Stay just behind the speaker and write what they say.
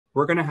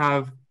we're going to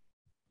have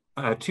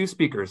two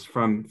speakers,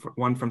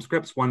 one from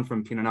Scripps, one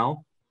from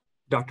PNNL.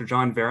 Dr.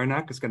 John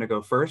Vavrinec is going to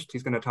go first.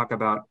 He's going to talk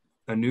about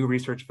a new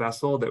research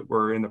vessel that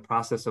we're in the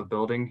process of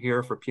building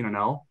here for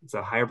PNNL. It's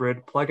a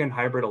hybrid, plug-in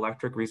hybrid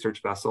electric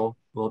research vessel.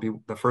 It will be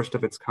the first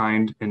of its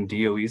kind in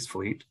DOE's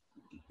fleet.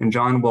 And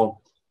John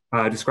will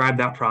describe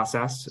that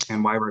process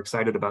and why we're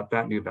excited about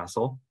that new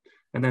vessel.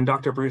 And then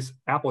Dr. Bruce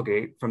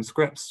Applegate from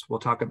Scripps will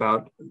talk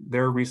about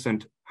their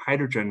recent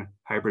hydrogen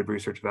hybrid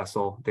research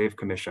vessel they've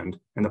commissioned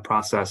and the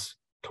process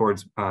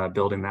towards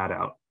building that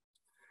out.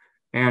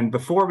 And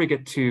before we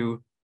get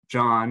to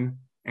John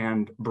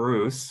and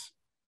Bruce,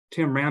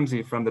 Tim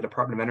Ramsey from the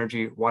Department of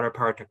Energy Water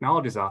Power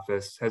Technologies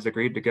Office has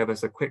agreed to give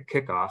us a quick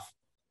kickoff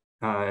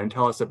and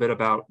tell us a bit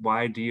about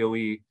why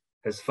DOE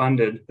has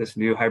funded this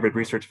new hybrid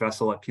research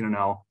vessel at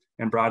PNNL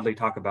and broadly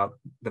talk about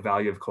the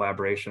value of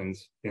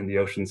collaborations in the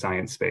ocean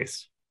science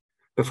space.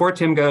 Before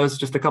Tim goes,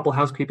 just a couple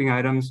housekeeping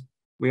items.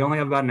 We only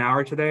have about an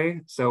hour today,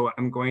 so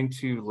I'm going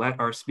to let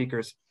our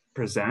speakers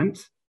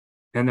present,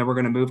 and then we're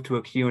going to move to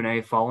a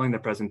Q&A following the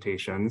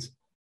presentations.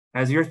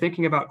 As you're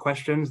thinking about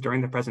questions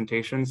during the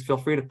presentations, feel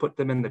free to put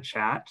them in the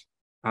chat.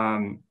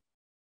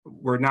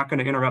 We're not going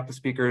to interrupt the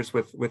speakers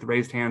with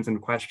raised hands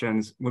and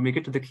questions. When we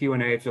get to the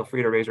Q&A, feel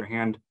free to raise your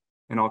hand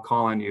and I'll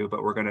call on you,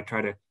 but we're going to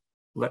try to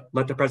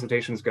let the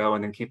presentations go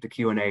and then keep the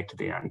Q&A to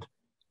the end.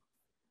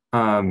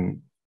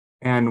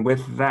 And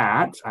with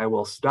that, I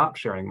will stop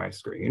sharing my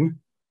screen.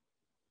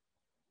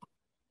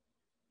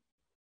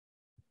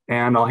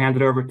 And I'll hand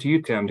it over to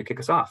you, Tim, to kick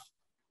us off.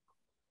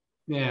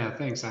 Yeah,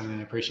 thanks, Simon.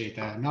 I appreciate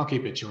that. And I'll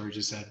keep it short,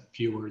 just had a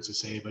few words to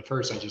say. But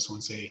first, I just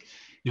want to say,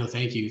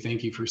 thank you.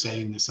 Thank you for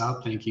setting this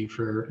up. Thank you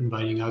for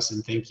inviting us.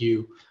 And thank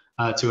you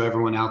to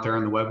everyone out there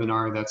on the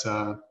webinar that's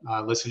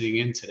listening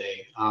in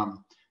today.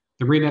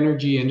 The marine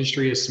energy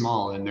industry is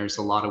small and there's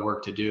a lot of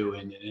work to do.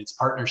 And it's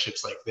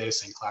partnerships like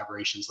this and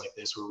collaborations like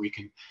this where we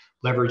can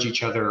leverage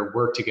each other,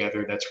 work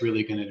together, that's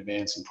really going to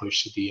advance and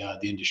push the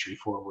industry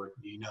forward.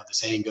 The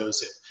saying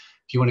goes,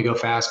 if you want to go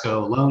fast,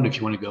 go alone. If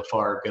you want to go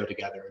far, go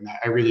together. And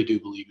I really do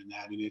believe in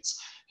that.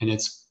 And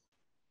it's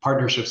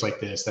partnerships like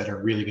this that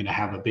are really going to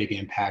have a big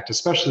impact,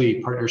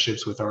 especially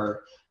partnerships with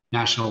our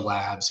national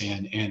labs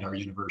and our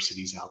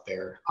universities out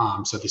there.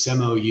 So this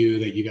MOU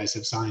that you guys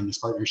have signed, this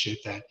partnership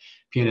that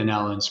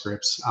PNNL and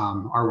Scripps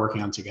are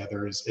working on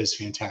together is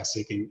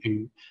fantastic.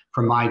 And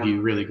from my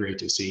view, really great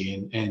to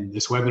see. And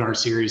this webinar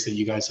series that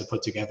you guys have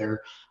put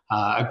together,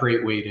 a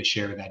great way to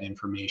share that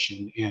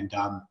information. And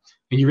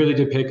you really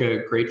did pick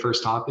a great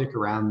first topic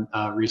around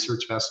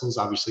research vessels.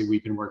 Obviously,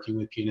 we've been working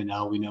with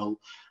PNNL. We know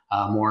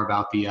more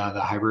about the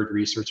hybrid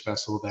research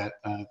vessel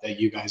that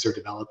you guys are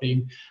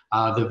developing.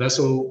 The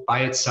vessel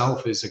by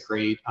itself is a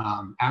great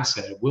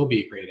asset. It will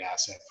be a great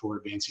asset for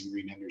advancing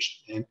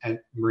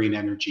marine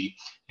energy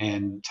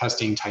and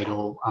testing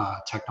tidal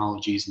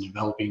technologies and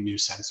developing new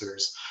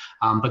sensors.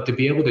 But to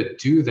be able to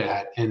do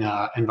that in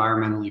an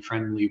environmentally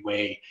friendly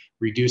way,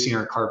 reducing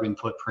our carbon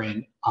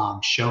footprint,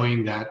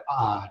 showing that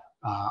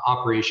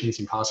operations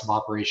and cost of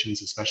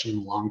operations, especially in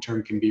the long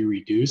term, can be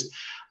reduced,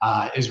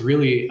 is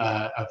really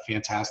a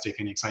fantastic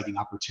and exciting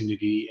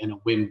opportunity and a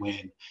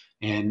win-win.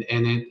 And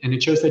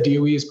it shows that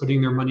DOE is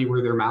putting their money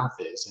where their mouth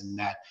is, and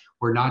that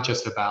we're not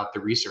just about the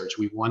research.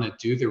 We want to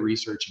do the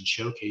research and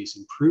showcase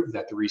and prove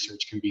that the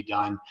research can be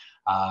done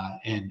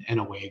in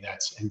a way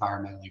that's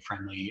environmentally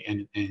friendly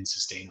and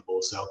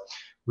sustainable. So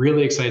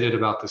really excited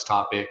about this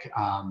topic,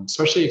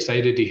 especially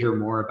excited to hear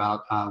more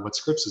about what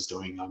Scripps is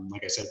doing.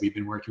 Like I said, we've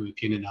been working with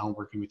PNNL,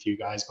 working with you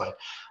guys, but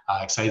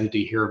excited to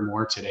hear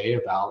more today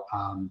about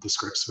the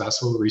Scripps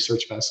vessel,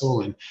 research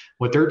vessel, and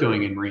what they're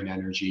doing in marine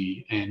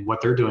energy and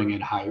what they're doing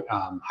in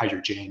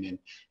hydrogen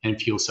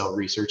and fuel cell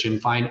research,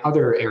 and find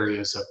other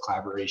areas of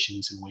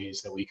collaborations and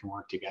ways that we can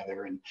work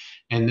together.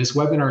 And this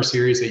webinar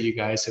series that you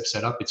guys have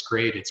set up, it's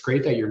great. It's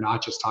great that you're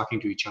not just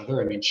talking to each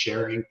other. I mean,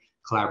 sharing,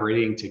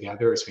 collaborating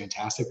together is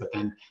fantastic, but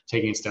then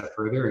taking a step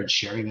further and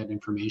sharing that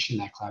information,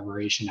 that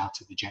collaboration out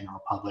to the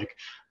general public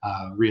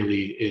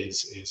really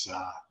is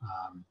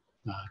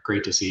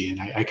great to see.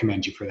 And I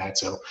commend you for that.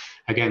 So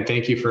again,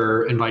 thank you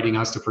for inviting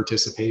us to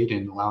participate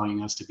and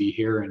allowing us to be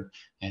here.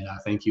 And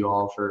thank you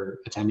all for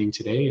attending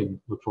today, and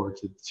look forward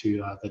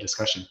to the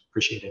discussion.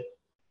 Appreciate it.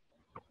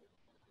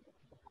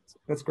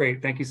 That's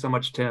great. Thank you so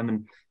much, Tim.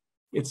 And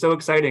it's so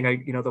exciting.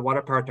 The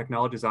Water Power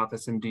Technologies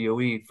Office in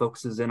DOE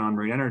focuses in on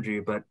marine energy,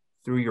 but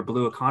through your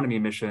blue economy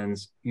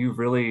missions, you've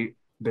really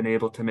been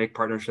able to make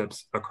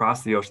partnerships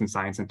across the ocean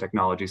science and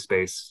technology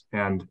space.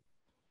 And,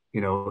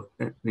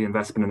 the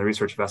investment in the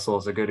research vessel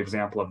is a good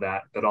example of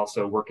that, but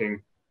also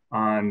working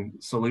on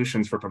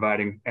solutions for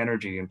providing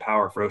energy and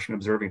power for ocean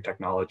observing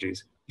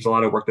technologies. There's a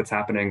lot of work that's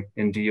happening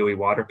in DOE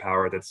water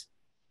power that's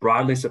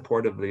broadly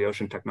supportive of the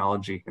ocean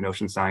technology and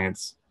ocean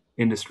science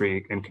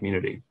industry and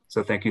community.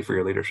 So thank you for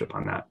your leadership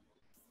on that.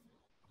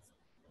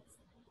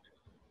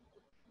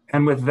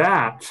 And with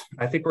that,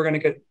 I think we're going to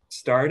get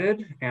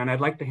started. And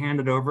I'd like to hand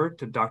it over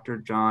to Dr.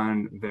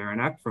 John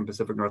Vavrinec from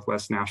Pacific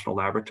Northwest National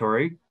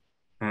Laboratory.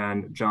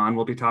 And John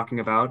will be talking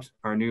about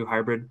our new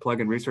hybrid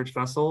plug-in research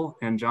vessel.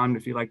 And John,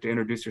 if you'd like to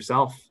introduce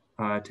yourself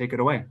take it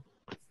away.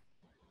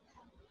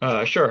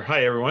 Sure.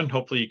 Hi, everyone.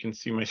 Hopefully you can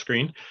see my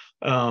screen.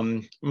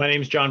 My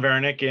name is John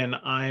Vavrinec, and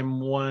I'm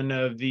one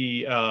of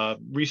the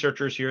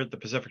researchers here at the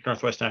Pacific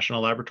Northwest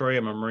National Laboratory.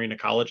 I'm a marine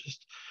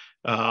ecologist.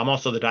 I'm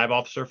also the dive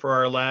officer for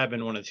our lab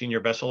and one of the senior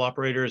vessel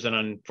operators.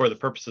 And for the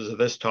purposes of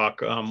this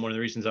talk, one of the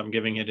reasons I'm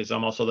giving it is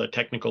I'm also the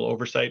technical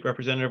oversight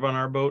representative on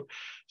our boat.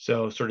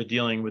 So sort of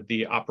dealing with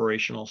the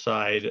operational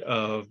side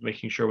of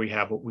making sure we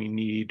have what we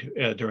need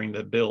during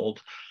the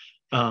build.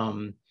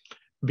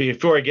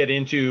 Before I get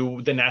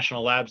into the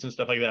national labs and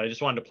stuff like that, I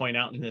just wanted to point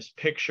out in this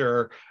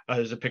picture,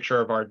 there's a picture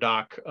of our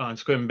dock on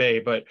Squim Bay,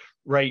 but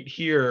right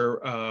here,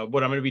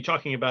 what I'm going to be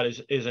talking about is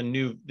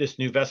this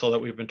new vessel that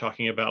we've been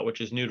talking about,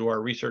 which is new to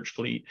our research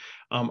fleet.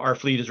 Our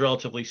fleet is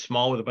relatively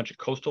small with a bunch of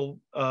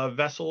coastal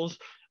vessels.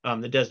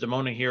 The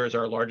Desdemona here is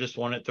our largest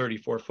one at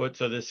 34 foot.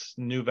 So this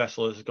new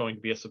vessel is going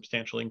to be a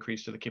substantial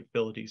increase to the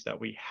capabilities that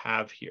we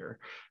have here,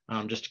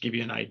 just to give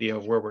you an idea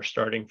of where we're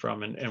starting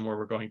from and where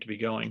we're going to be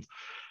going.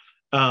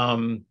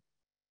 Like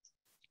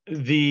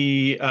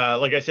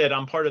I said,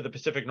 I'm part of the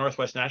Pacific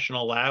Northwest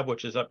National Lab,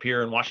 which is up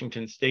here in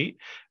Washington State.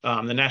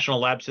 The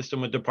National Lab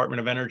System with Department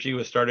of Energy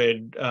was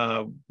started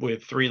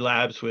with 3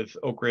 labs with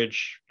Oak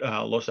Ridge,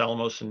 Los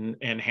Alamos,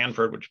 and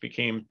Hanford, which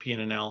became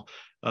PNNL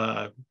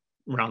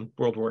around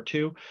World War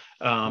II,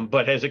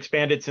 but has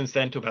expanded since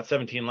then to about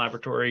 17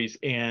 laboratories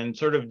and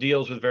sort of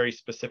deals with very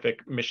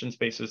specific mission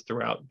spaces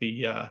throughout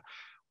the lab,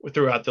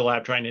 throughout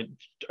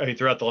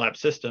the lab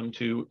system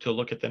to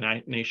look at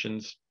the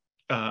nation's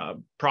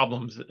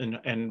problems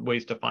and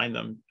ways to find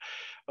them.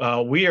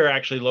 We are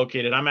actually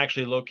located, I'm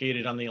actually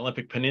located on the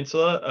Olympic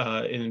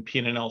Peninsula in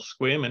PNNL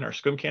Squim, in our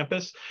Squim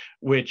campus,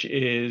 which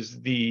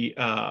is the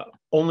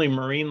only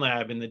marine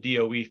lab in the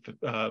DOE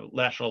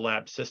National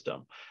Lab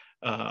System.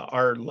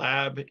 Our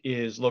lab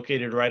is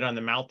located right on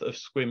the mouth of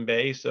Squim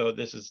Bay. So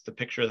this is the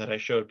picture that I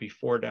showed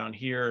before down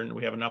here, and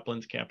we have an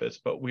uplands campus,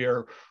 but we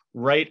are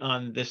right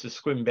on, this is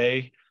Squim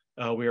Bay.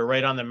 We are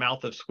right on the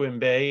mouth of Squim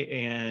Bay,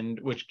 and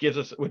which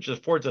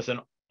affords us an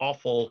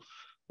awful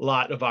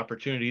lot of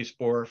opportunities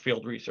for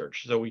field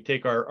research. So we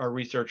take our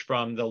research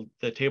from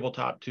the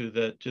tabletop to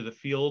the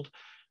field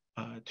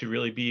to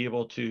really be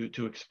able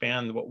to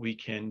expand what we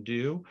can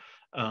do.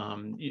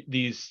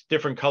 These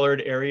different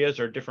colored areas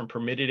are different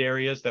permitted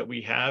areas that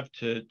we have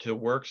to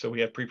work. So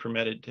we have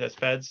pre-permitted test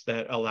beds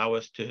that allow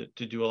us to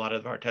do a lot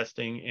of our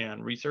testing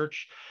and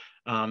research.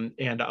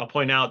 And I'll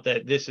point out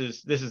that this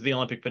is the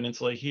Olympic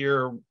Peninsula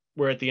here.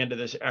 We're at the end of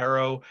this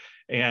arrow.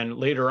 And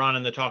later on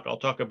in the talk, I'll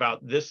talk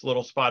about this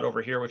little spot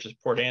over here, which is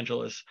Port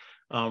Angeles,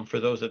 for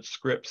those at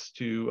Scripps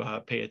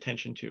to pay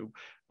attention to.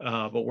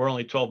 But we're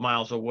only 12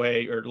 miles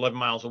away or 11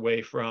 miles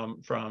away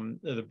from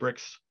the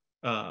Bricks,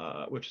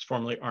 which is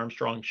formerly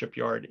Armstrong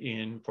Shipyard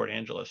in Port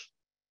Angeles.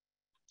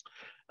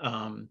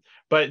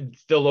 But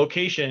the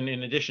location,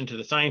 in addition to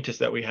the scientists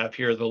that we have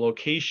here, the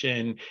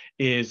location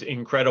is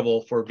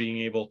incredible for being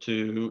able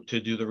to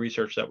do the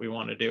research that we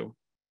want to do.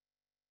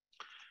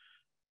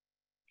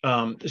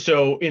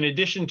 So in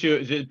addition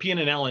to the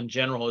PNNL in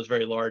general is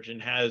very large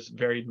and has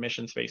varied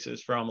mission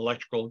spaces, from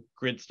electrical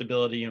grid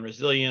stability and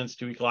resilience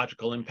to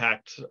ecological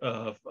impacts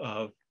of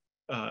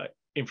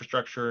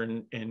infrastructure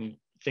and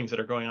things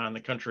that are going on in the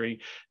country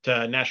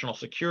to national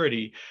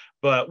security.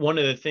 But one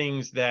of the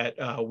things that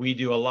we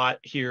do a lot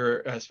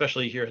here,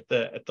 especially here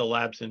at the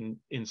labs in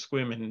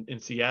Squim and in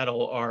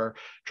Seattle, are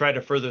try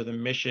to further the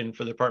mission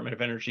for the Department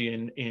of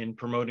Energy in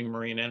promoting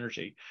marine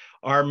energy.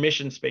 Our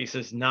mission space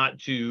is not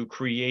to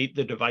create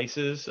the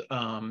devices,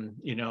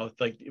 you know,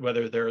 like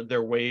whether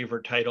they're wave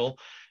or tidal,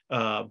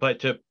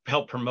 but to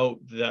help promote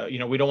the, you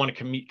know, we don't want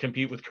to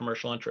compete with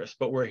commercial interests,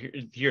 but we're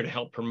here to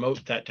help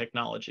promote that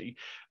technology,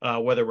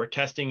 whether we're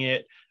testing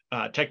it,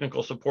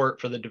 technical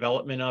support for the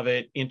development of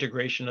it,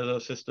 integration of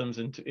those systems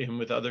in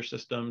with other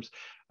systems,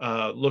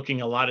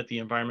 looking a lot at the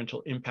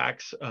environmental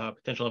impacts,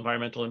 potential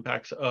environmental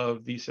impacts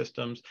of these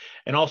systems,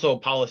 and also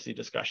policy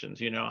discussions.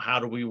 You know, how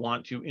do we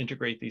want to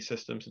integrate these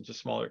systems into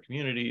smaller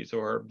communities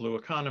or blue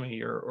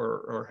economy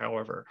or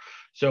however.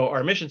 So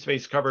our mission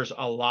space covers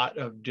a lot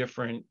of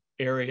different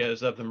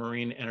areas of the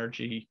marine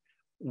energy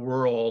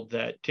world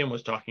that Tim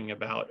was talking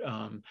about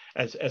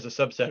as a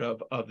subset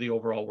of the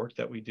overall work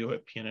that we do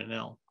at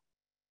PNNL.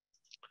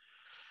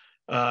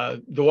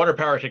 The Water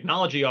Power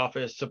Technology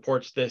Office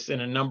supports this in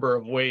a number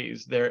of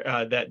ways there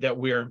that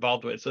we are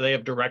involved with. So they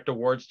have direct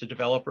awards to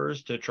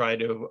developers to try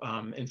to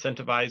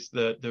incentivize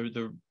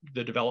the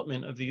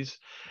development of these.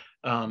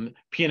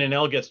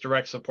 PNNL gets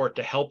direct support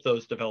to help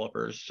those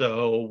developers.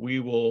 So we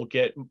will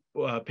get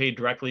paid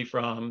directly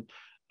from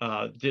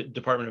the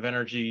Department of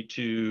Energy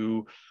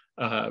to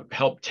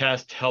help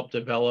test, help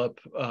develop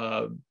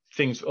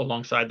things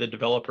alongside the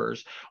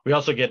developers. We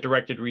also get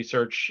directed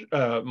research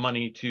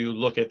money to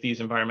look at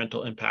these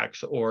environmental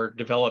impacts or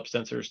develop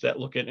sensors that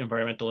look at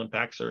environmental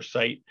impacts or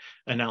site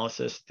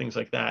analysis, things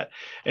like that.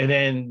 And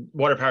then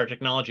Water Power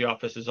Technology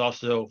Office is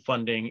also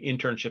funding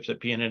internships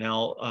at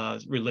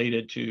PNNL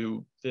related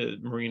to the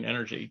marine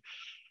energy.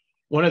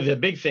 One of the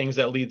big things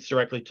that leads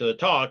directly to the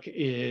talk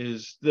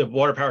is the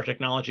Water Power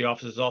Technology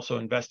Office is also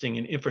investing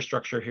in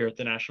infrastructure here at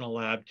the National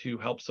Lab to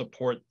help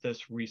support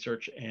this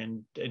research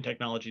and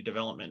technology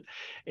development.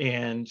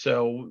 And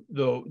so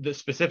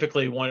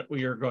specifically what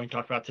we are going to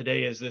talk about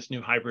today is this new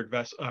hybrid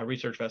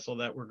research vessel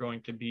that we're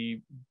going to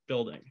be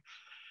building.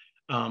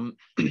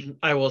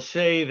 I will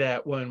say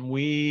that when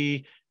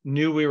we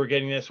knew we were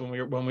getting this, when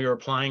we were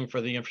applying for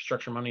the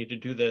infrastructure money to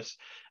do this,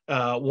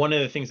 one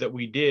of the things that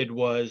we did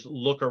was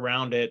look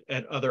around at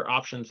other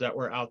options that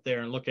were out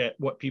there and look at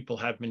what people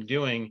have been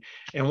doing.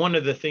 And one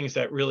of the things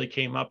that really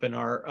came up in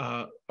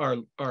our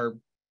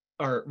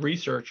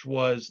research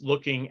was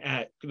looking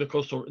at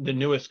the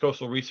newest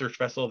coastal research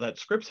vessel that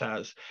Scripps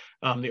has,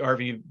 the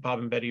RV Bob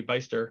and Betty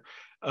Beister.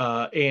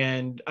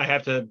 And I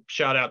have to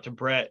shout out to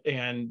Brett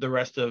and the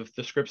rest of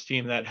the Scripps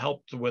team that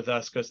helped with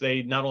us, because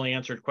they not only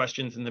answered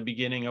questions in the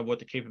beginning of what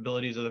the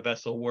capabilities of the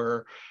vessel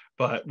were,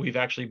 but we've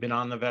actually been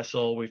on the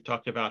vessel. We've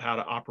talked about how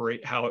to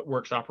operate, how it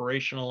works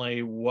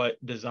operationally,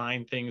 what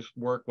design things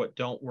work, what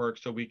don't work,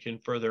 so we can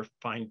further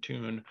fine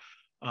tune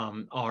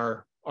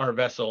our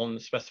vessel and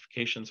the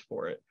specifications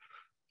for it.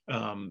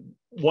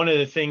 One of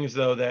the things,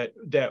 though,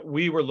 that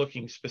we were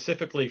looking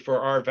specifically for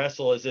our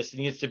vessel is this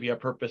needs to be a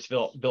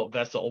purpose-built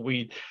vessel.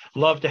 We'd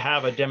love to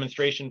have a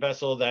demonstration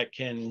vessel that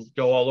can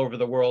go all over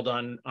the world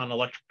on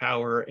electric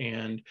power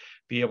and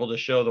be able to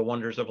show the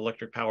wonders of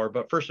electric power.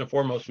 But first and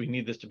foremost, we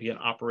need this to be an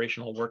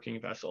operational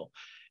working vessel.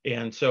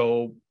 And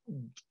so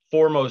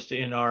foremost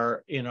in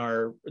our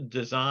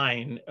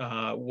design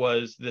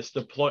was this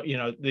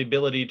the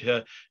ability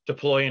to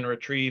deploy and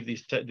retrieve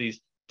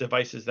these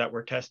devices that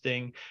we're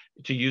testing,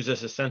 to use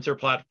as a sensor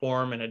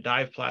platform and a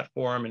dive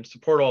platform and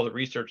support all the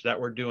research that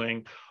we're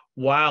doing,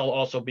 while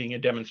also being a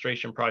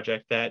demonstration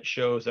project that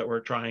shows that we're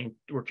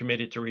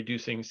committed to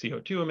reducing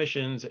CO2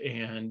 emissions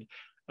and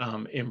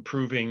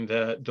improving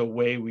the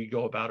way we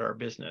go about our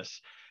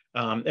business.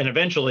 And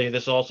eventually,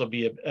 this will also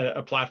be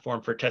a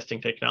platform for testing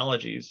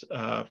technologies.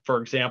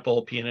 For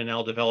example,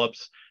 PNNL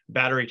develops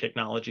battery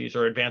technologies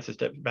or advances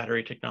to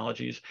battery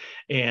technologies,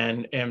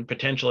 and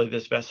potentially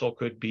this vessel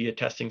could be a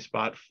testing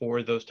spot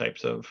for those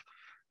types of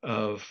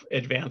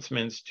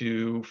advancements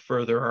to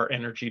further our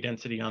energy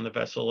density on the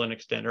vessel and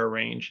extend our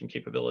range and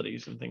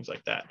capabilities and things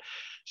like that.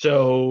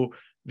 So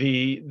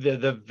the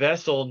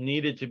vessel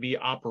needed to be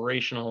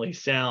operationally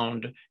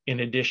sound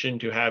in addition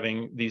to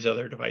having these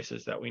other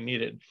devices that we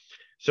needed.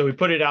 So we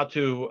put it out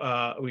to,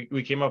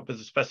 we came up with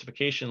a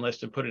specification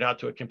list and put it out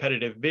to a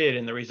competitive bid,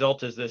 and the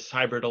result is this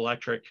hybrid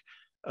electric,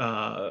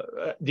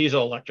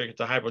 diesel electric, it's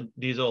a hybrid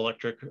diesel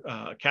electric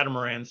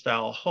catamaran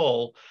style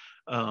hull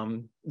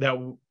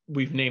that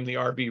we've named the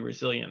RV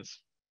Resilience.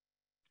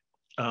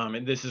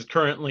 And this is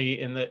currently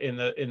in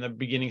the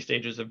beginning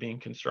stages of being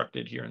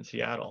constructed here in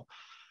Seattle.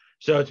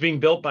 So it's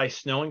being built by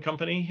Snow &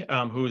 Company,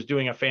 who is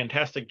doing a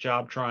fantastic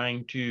job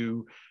trying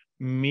to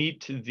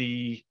meet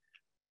the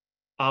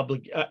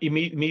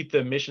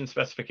mission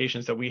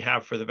specifications that we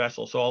have for the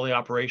vessel. So all the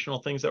operational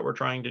things that we're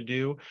trying to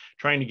do,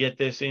 trying to get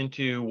this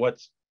into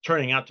what's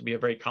turning out to be a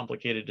very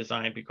complicated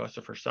design because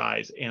of her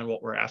size and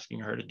what we're asking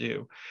her to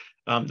do.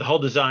 The hull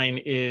design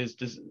is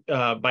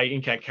by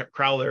Incat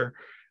Crowler.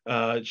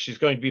 She's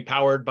going to be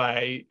powered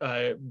by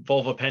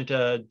Volvo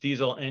Penta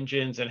diesel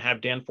engines and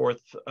have Danforth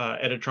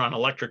Editron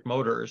electric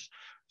motors,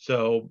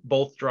 so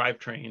both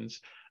drivetrains.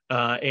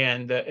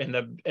 And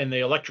the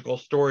electrical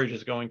storage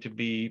is going to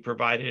be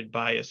provided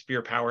by a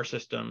Spear Power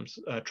Systems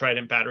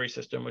Trident battery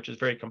system, which is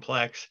very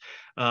complex,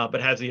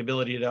 but has the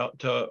ability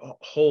to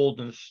hold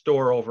and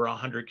store over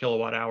 100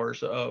 kilowatt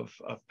hours of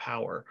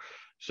power.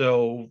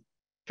 So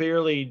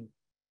fairly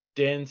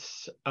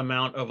dense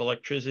amount of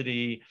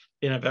electricity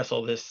in a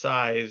vessel this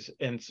size,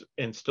 and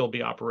still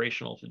be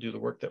operational to do the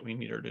work that we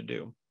need her to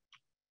do.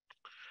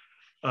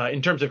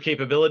 In terms of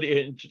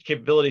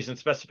capabilities and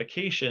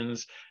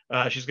specifications,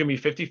 she's going to be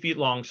 50 feet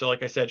long. So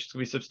like I said, she's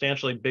going to be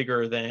substantially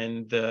bigger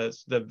than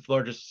the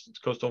largest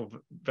coastal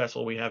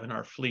vessel we have in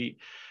our fleet.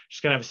 She's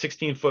going to have a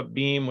 16-foot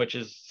beam, which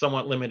is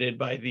somewhat limited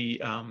by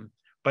the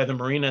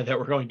marina that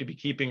we're going to be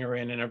keeping her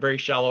in, and a very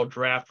shallow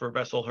draft for a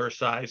vessel her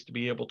size to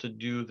be able to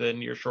do the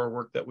nearshore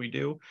work that we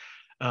do.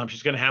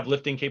 She's going to have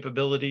lifting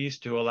capabilities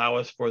to allow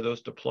us for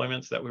those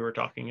deployments that we were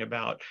talking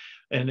about,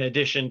 in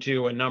addition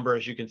to a number,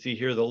 as you can see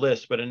here, the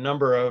list, but a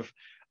number of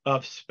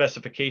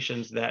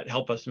specifications that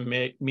help us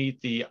meet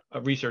the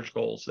research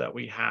goals that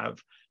we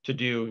have to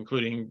do,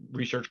 including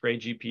research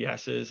grade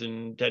GPSs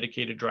and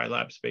dedicated dry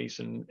lab space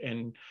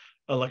and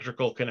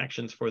electrical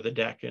connections for the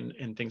deck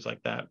and things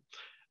like that.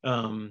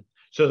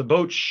 So the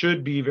boat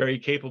should be very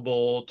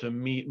capable to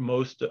meet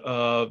most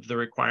of the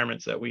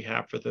requirements that we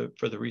have for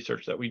the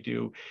research that we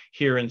do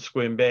here in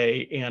Squim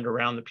Bay and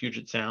around the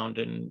Puget Sound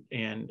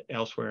and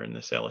elsewhere in the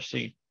Salish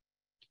Sea.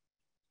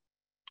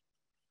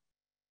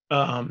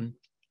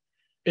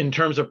 In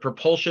terms of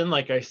propulsion,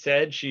 like I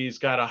said, she's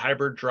got a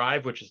hybrid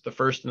drive, which is the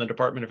first in the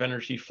Department of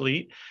Energy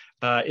fleet.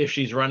 If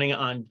she's running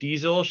on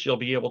diesel, she'll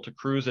be able to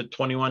cruise at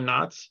 21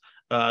 knots,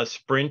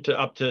 sprint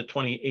up to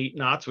 28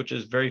 knots, which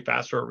is very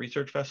fast for a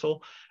research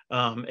vessel.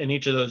 And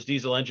each of those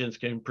diesel engines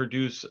can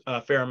produce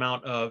a fair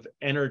amount of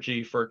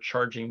energy for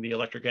charging the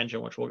electric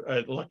engine, which will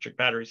electric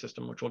battery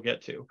system, which we'll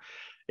get to.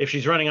 If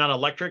she's running on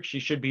electric, she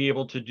should be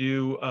able to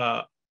do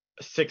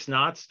 6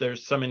 knots.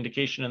 There's some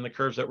indication in the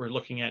curves that we're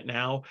looking at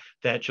now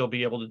that she'll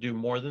be able to do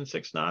more than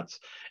 6 knots.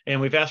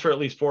 And we've asked for at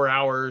least 4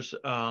 hours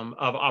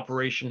of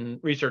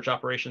research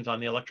operations on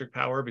the electric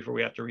power before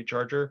we have to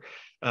recharge her.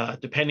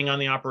 Depending on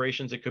the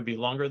operations, it could be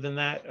longer than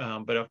that.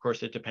 But of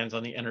course, it depends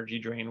on the energy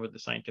drain with the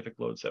scientific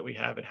loads that we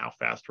have and how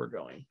fast we're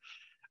going.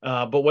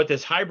 But what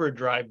this hybrid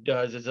drive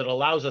does is it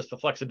allows us the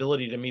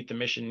flexibility to meet the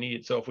mission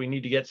needs. So if we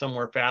need to get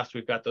somewhere fast,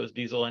 we've got those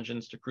diesel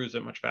engines to cruise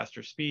at much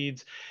faster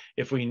speeds.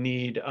 If we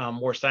need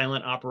more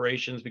silent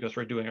operations because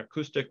we're doing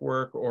acoustic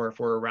work, or if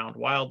we're around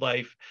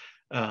wildlife,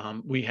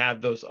 we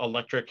have those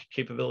electric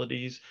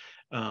capabilities.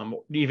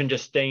 Even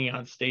just staying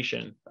on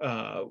station,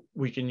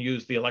 we can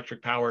use the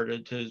electric power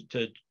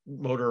to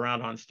motor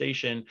around on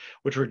station,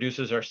 which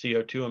reduces our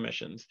CO2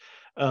 emissions.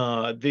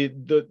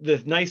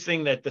 The nice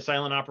thing that the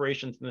silent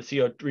operations and the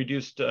CO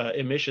reduced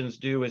emissions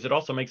do is it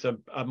also makes a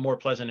more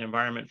pleasant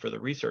environment for the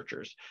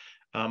researchers.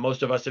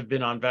 Most of us have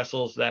been on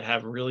vessels that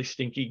have really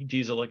stinky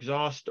diesel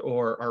exhaust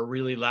or are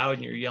really loud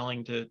and you're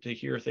yelling to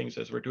hear things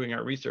as we're doing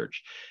our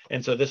research.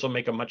 And so this will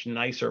make a much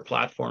nicer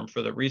platform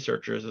for the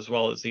researchers as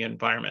well as the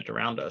environment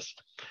around us.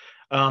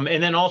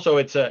 And then also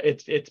it's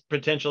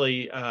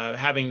potentially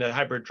having the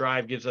hybrid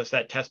drive gives us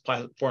that test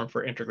platform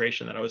for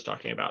integration that I was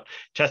talking about,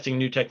 testing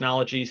new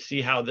technologies,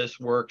 see how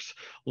this works,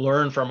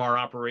 learn from our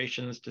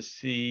operations to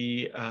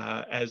see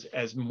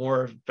as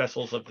more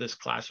vessels of this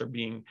class are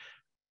being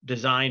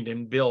designed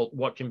and built,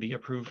 what can be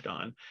approved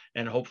on,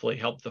 and hopefully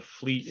help the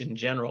fleet in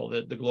general,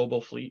 the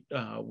global fleet,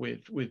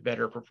 with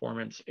better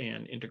performance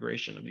and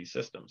integration of these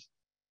systems.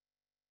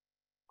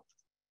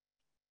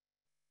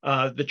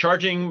 The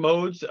charging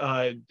modes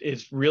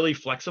is really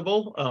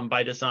flexible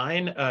by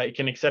design. It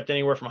can accept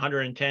anywhere from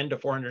 110 to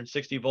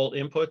 460 volt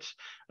inputs,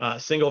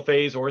 single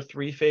phase or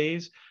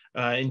 3-phase.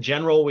 In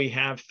general, we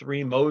have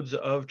 3 modes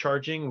of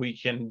charging. We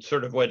can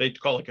sort of what they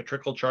call like a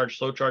trickle charge,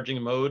 slow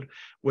charging mode,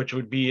 which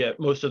would be at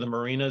most of the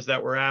marinas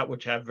that we're at,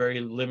 which have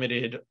very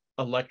limited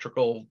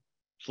electrical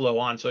flow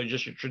on. So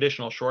just your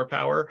traditional shore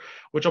power,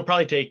 which will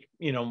probably take,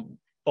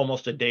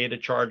 almost a day to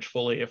charge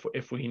fully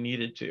if we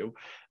needed to.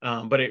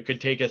 But it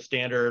could take a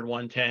standard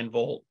 110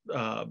 volt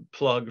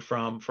plug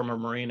from a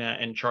marina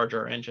and charge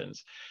our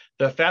engines.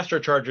 The faster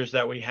chargers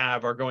that we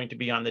have are going to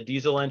be on the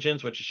diesel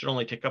engines, which should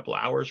only take a couple of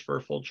hours for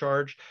a full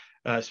charge,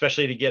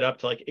 especially to get up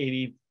to like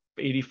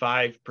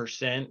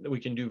 85% we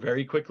can do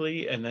very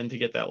quickly. And then to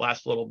get that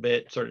last little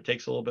bit sort of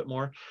takes a little bit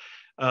more.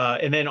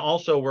 And then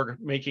also we're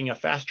making a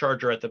fast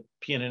charger at the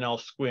PNNL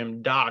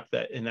Squim dock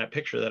that in that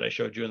picture that I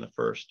showed you in the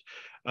first,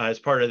 as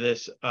part of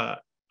this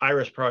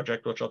IRIS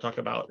project, which I'll talk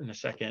about in a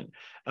second,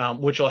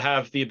 which will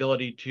have the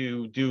ability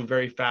to do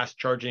very fast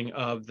charging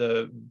of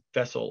the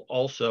vessel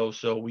also,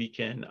 so we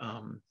can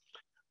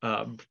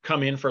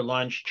come in for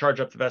lunch, charge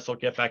up the vessel,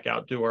 get back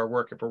out, do our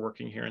work if we're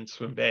working here in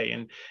Swim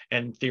Bay,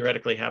 and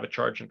theoretically have a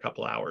charge in a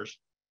couple hours.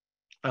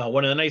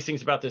 One of the nice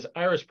things about this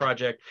IRIS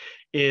project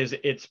is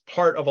it's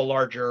part of a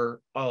larger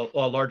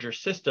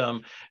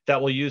system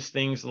that will use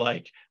things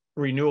like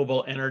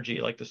renewable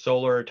energy, like the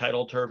solar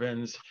tidal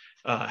turbines,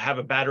 have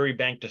a battery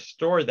bank to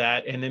store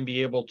that, and then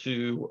be able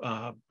to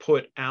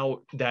put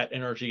out that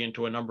energy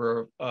into a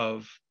number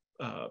of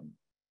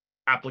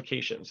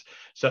applications.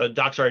 So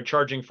dockside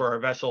charging for our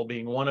vessel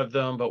being one of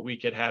them, but we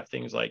could have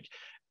things like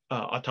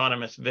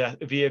autonomous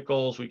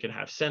vehicles, we can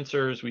have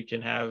sensors, we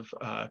can have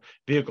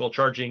vehicle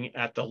charging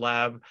at the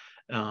lab.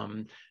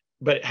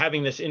 But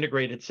having this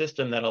integrated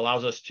system that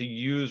allows us to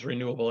use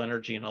renewable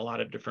energy in a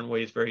lot of different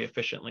ways very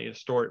efficiently, to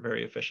store it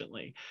very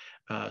efficiently.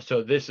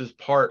 So this is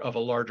part of a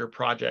larger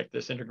project,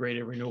 this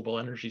integrated renewable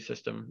energy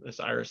system,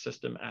 this IRIS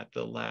system at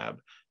the lab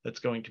that's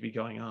going to be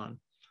going on.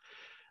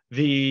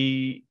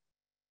 The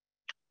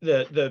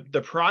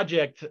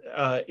project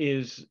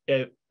has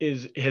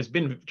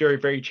been very,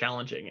 very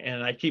challenging,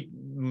 and I keep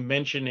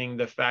mentioning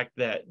the fact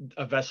that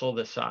a vessel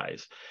this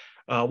size,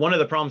 one of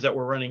the problems that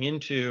we're running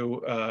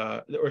into,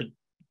 or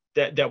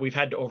that we've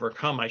had to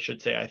overcome, I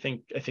should say, I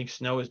think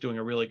Snow is doing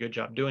a really good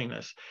job doing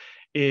this,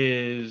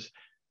 is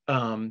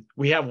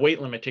we have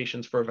weight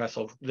limitations for a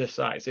vessel this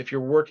size. If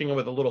you're working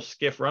with a little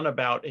skiff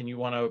runabout and you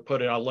want to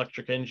put an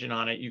electric engine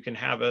on it, you can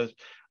have a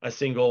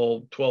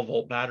single 12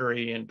 volt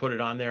battery and put it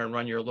on there and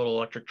run your little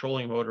electric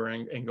trolling motor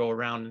and go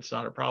around. It's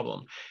not a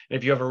problem. And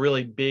if you have a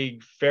really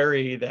big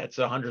ferry that's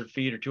 100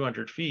 feet or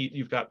 200 feet,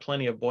 you've got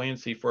plenty of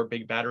buoyancy for a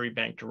big battery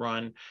bank to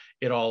run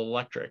it all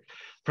electric.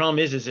 Problem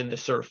is in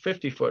this sort of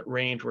 50-foot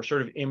range, we're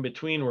sort of in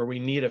between where we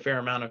need a fair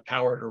amount of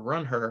power to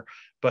run her,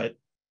 but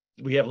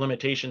we have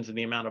limitations in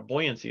the amount of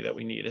buoyancy that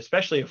we need,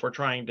 especially if we're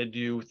trying to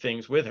do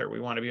things with her. We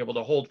want to be able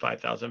to hold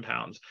 5,000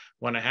 pounds.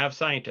 We want to have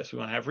scientists. We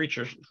want to have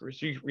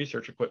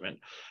research equipment.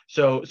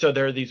 So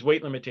there are these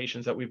weight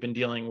limitations that we've been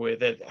dealing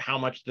with, at how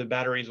much the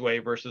batteries weigh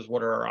versus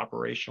what are our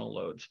operational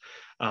loads.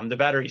 The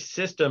battery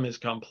system is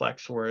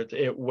complex, where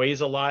it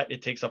weighs a lot.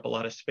 It takes up a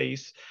lot of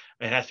space.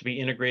 It has to be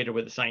integrated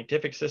with the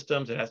scientific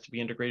systems. It has to be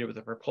integrated with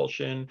the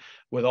propulsion,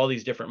 with all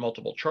these different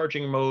multiple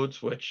charging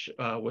modes, which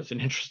was an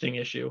interesting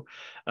issue.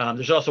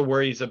 There's also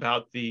worries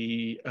about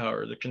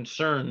or the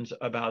concerns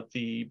about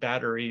the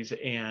batteries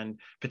and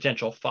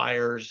potential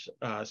fires.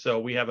 So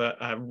we have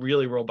a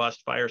really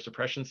robust fire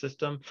suppression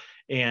system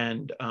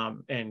and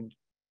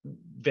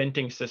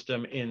venting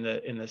system in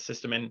the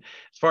system. And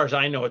as far as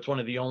I know, it's one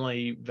of the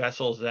only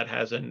vessels that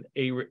has an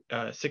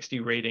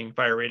A60 rating,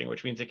 fire rating,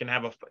 which means it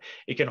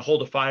can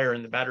hold a fire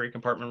in the battery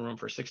compartment room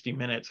for 60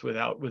 minutes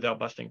without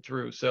busting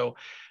through. So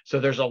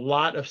there's a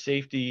lot of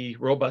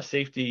robust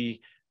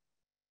safety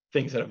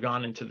things that have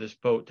gone into this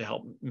boat to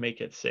help make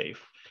it safe.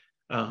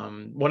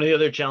 One of the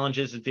other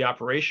challenges is the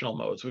operational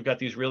modes. We've got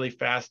these really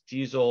fast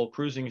diesel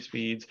cruising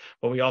speeds,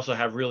 but we also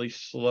have really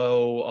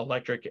slow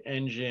electric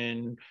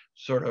engine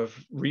sort of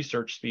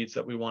research speeds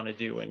that we want to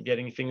do, and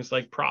getting things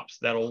like props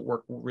that'll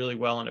work really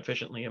well and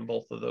efficiently in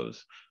both of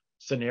those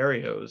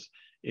scenarios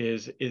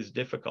is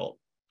difficult.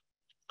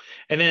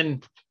 And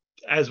then,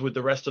 as with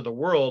the rest of the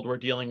world, we're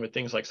dealing with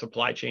things like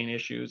supply chain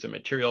issues and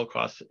material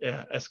costs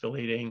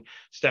escalating,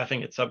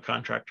 staffing at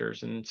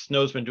subcontractors, and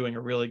Snow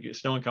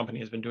and Company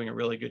has been doing a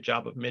really good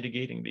job of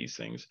mitigating these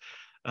things.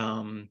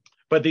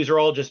 But these are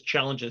all just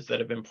challenges that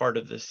have been part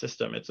of this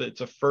system.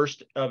 It's a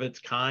first of its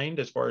kind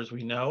as far as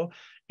we know,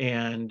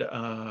 and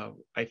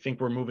I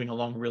think we're moving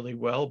along really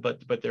well.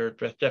 But there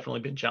have definitely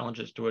been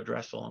challenges to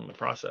address along the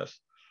process.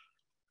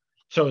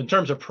 So in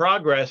terms of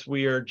progress,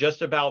 we are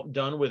just about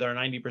done with our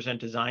 90%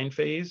 design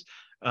phase.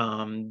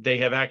 They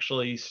have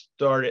actually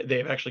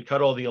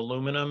cut all the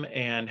aluminum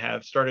and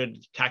have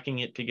started tacking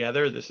it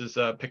together. This is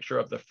a picture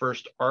of the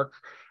first arc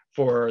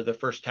for the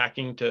first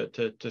tacking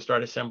to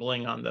start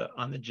assembling on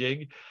the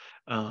jig.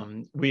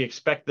 We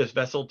expect this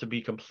vessel to be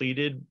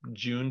completed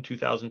June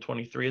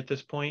 2023 at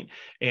this point,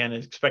 and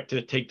expect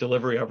to take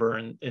delivery of her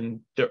in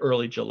the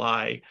early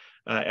July.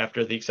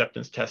 After the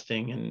acceptance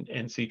testing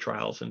and sea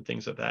trials and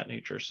things of that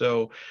nature.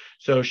 So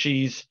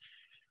she's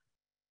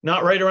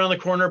not right around the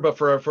corner, but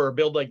for a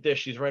build like this,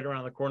 she's right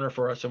around the corner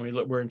for us,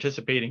 and we're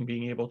anticipating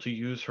being able to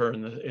use her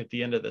at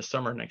the end of the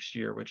summer next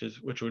year,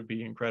 which would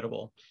be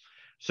incredible.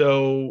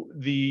 So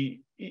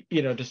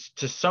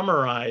to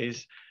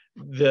summarize,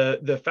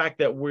 the fact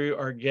that we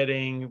are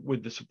getting,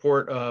 with the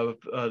support of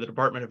the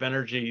Department of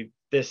Energy,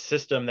 this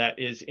system that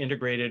is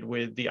integrated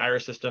with the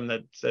IRIS system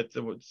that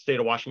the state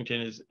of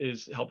Washington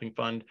is helping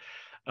fund.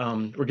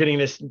 We're getting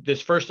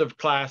this first of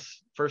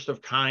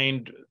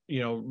kind,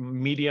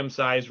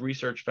 medium-sized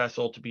research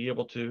vessel to be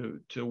able to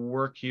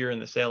work here in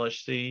the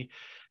Salish Sea,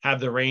 have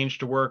the range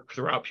to work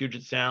throughout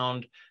Puget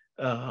Sound,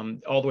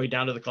 all the way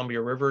down to the Columbia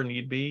River,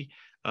 need be.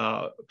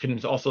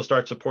 Can also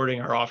start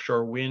supporting our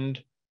offshore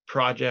wind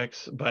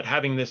projects, but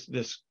having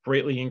this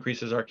greatly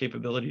increases our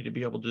capability to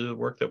be able to do the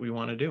work that we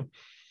want to do.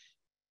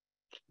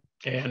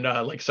 And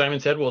like Simon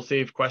said, we'll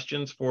save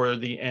questions for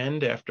the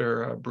end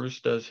after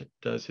Bruce does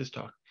his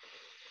talk.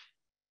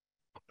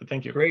 But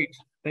thank you. Great.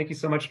 Thank you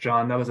so much,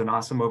 John. That was an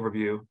awesome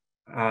overview.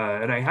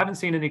 And I haven't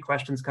seen any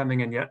questions coming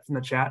in yet from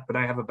the chat, but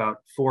I have about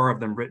 4 of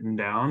them written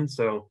down.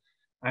 So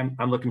I'm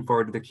looking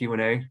forward to the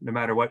Q&A, no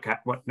matter what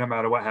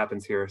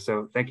happens here.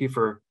 So thank you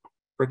for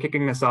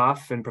kicking us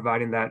off and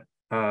providing that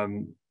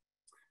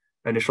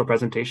initial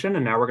presentation.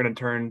 And now we're going to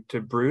turn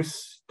to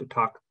Bruce to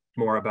talk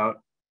more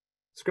about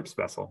Scripps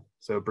vessel.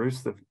 So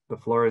Bruce, the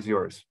floor is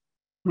yours.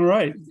 All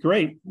right,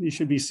 great. You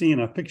should be seeing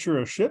a picture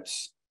of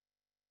ships.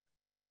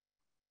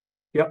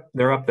 Yep,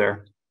 they're up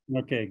there.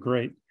 Okay,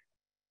 great.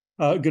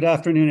 Good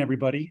afternoon,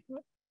 everybody.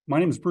 My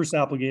name is Bruce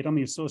Applegate. I'm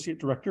the Associate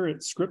Director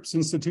at Scripps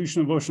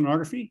Institution of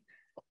Oceanography.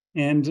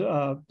 And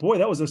boy,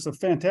 that was just a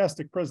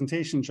fantastic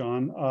presentation,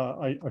 John.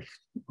 I'm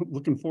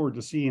looking forward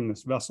to seeing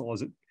this vessel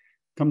as it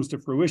comes to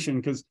fruition,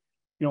 because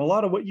a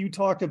lot of what you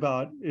talked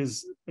about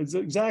is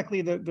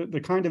exactly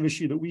the kind of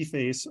issue that we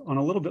face on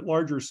a little bit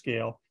larger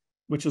scale,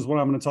 which is what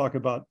I'm going to talk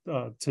about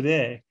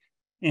today.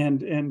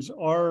 And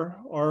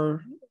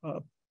our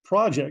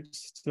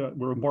projects that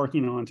we're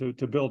embarking on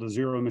to build a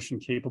zero emission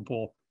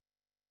capable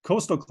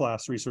coastal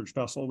class research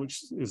vessel,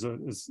 which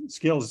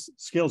scales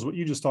what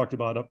you just talked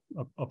about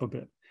up a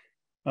bit.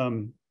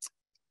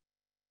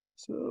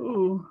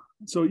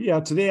 So yeah,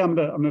 today I'm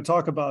gonna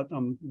talk about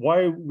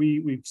why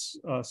we've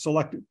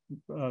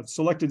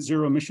selected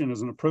zero emission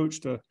as an approach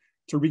to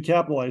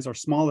recapitalize our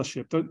smallest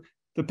ship.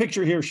 The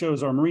picture here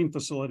shows our marine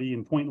facility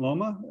in Point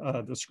Loma,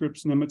 the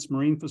Scripps Nimitz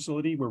Marine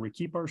Facility, where we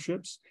keep our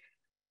ships,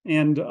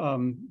 and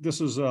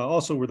this is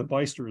also where the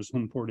Beister is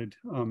home ported.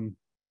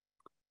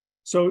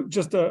 So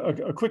just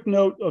a quick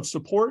note of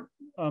support.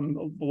 A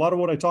lot of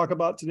what I talk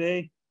about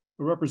today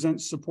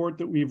represents support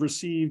that we've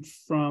received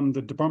from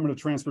the Department of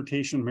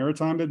Transportation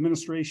Maritime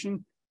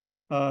Administration,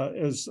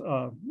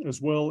 as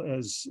well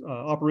as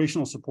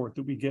operational support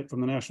that we get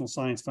from the National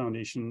Science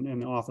Foundation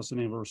and the Office of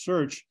Naval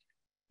Research.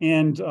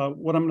 And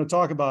what I'm going to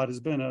talk about has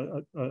been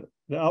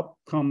the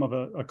outcome of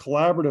a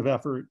collaborative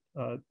effort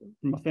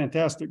from a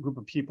fantastic group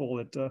of people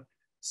at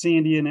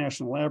Sandia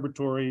National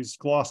Laboratories,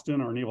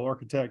 Gloston, our naval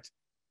architect,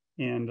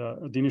 and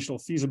the initial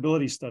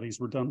feasibility studies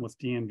were done with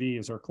DNV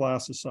as our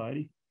class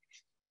society.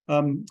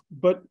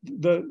 But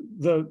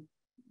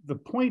the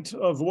point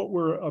of what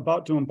we're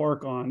about to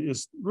embark on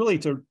is really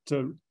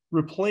to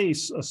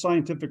replace a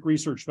scientific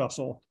research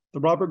vessel, the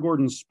Robert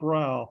Gordon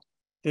Sproul.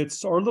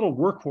 It's our little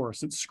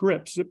workhorse at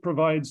Scripps. It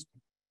provides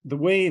the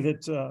way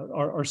that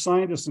our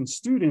scientists and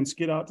students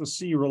get out to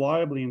sea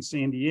reliably in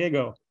San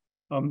Diego.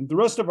 The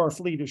rest of our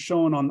fleet is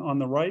shown on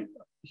the right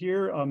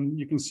here.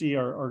 You can see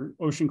our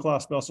ocean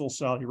class vessels,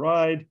 Sally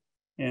Ride,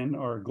 and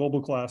our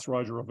global class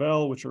Roger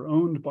Revelle, which are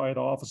owned by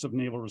the Office of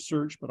Naval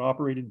Research, but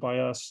operated by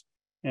us,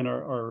 and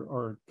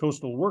our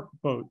coastal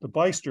workboat, the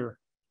Beister.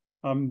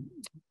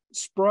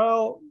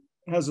 Sproul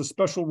has a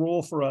special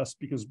role for us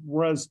because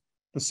whereas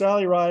the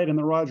Sally Ride and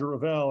the Roger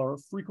Revelle are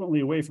frequently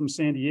away from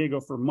San Diego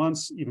for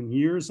months, even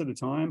years at a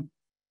time,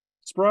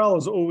 Sproul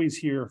is always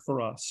here for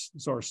us.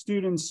 So our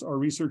students, our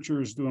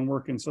researchers doing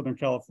work in Southern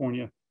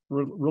California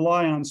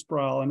rely on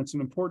Sproul, and it's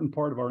an important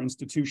part of our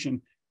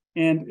institution.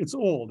 And it's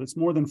old. It's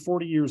more than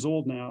 40 years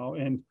old now,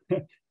 and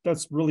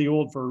that's really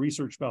old for a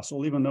research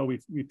vessel. Even though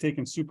we've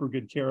taken super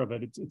good care of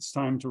it, it's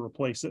time to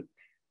replace it.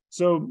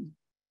 So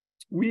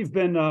we've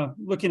been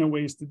looking at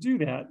ways to do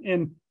that.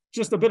 And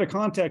just a bit of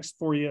context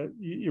for you,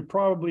 you're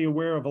probably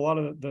aware of a lot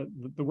of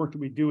the work that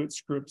we do at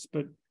Scripps,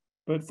 but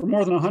for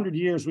more than 100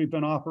 years, we've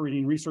been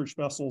operating research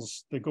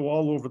vessels that go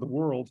all over the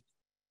world.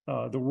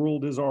 The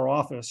world is our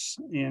office,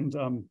 and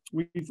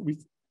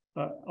we've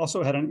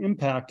also had an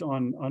impact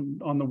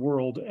on the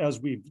world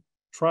as we've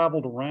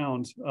traveled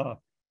around.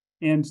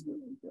 And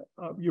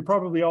you're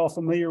probably all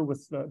familiar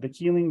with the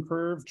Keeling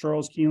curve.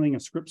 Charles Keeling, a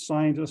Scripps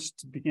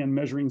scientist, began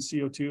measuring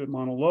CO2 at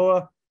Mauna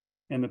Loa.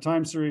 And the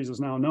time series is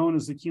now known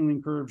as the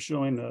Keeling curve,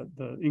 showing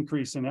the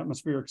increase in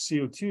atmospheric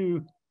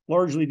CO2,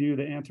 largely due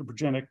to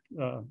anthropogenic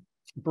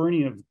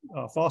burning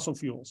of fossil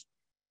fuels.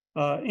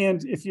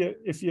 And if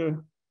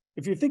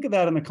you think of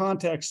that in the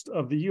context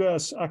of the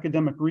U.S.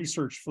 academic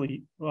research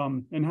fleet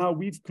and how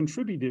we've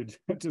contributed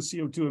to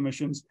CO2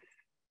 emissions,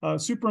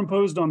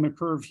 superimposed on the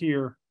curve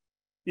here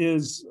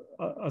is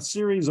a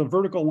series of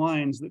vertical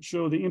lines that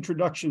show the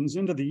introductions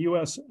into the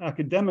U.S.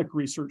 academic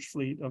research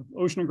fleet of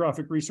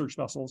oceanographic research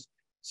vessels.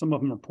 Some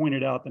of them are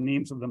pointed out, the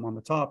names of them on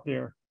the top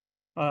there.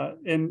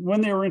 And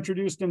when they were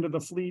introduced into the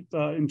fleet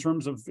in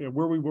terms of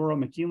where we were on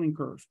the Keeling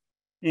curve.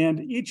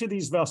 And each of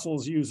these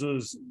vessels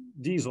uses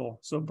diesel,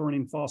 so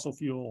burning fossil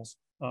fuels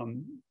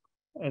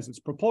as its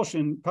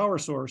propulsion power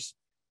source.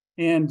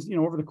 And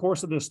over the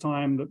course of this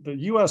time, the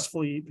U.S.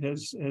 fleet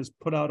has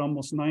put out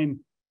almost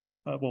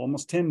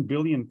 10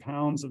 billion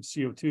pounds of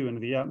CO2 into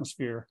the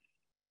atmosphere.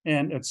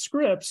 And at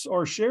Scripps,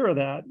 our share of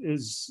that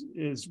is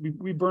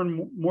we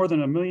burn more than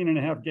 1.5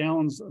 million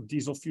gallons of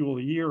diesel fuel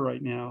a year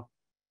right now,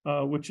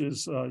 which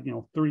is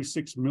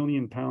 36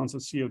 million pounds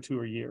of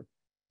CO2 a year.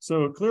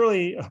 So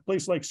clearly, a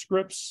place like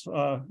Scripps,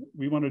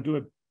 we want to do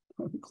it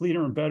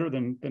cleaner and better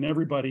than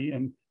everybody,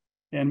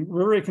 and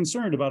we're very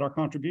concerned about our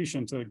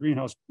contribution to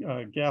greenhouse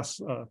gas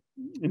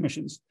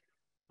emissions.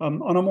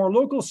 On a more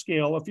local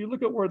scale, if you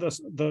look at where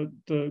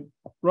the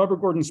Robert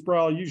Gordon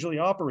Sproul usually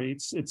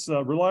operates, it's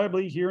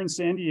reliably here in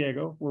San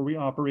Diego, where we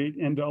operate,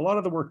 and a lot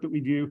of the work that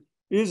we do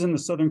is in the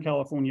Southern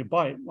California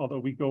Bight, although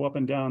we go up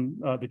and down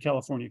the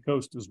California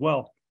coast as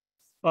well.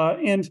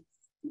 And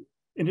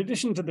in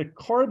addition to the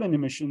carbon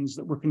emissions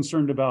that we're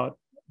concerned about,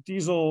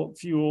 diesel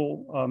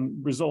fuel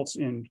results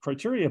in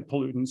criteria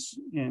pollutants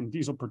and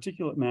diesel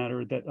particulate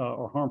matter that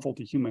are harmful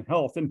to human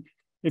health. And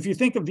if you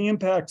think of the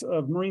impact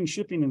of marine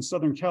shipping in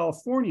Southern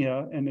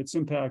California and its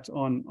impact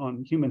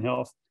on human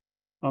health,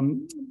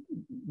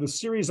 the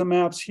series of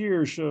maps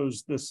here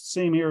shows this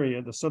same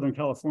area, the Southern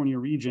California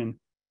region,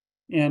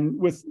 and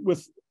with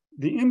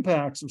the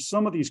impacts of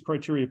some of these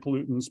criteria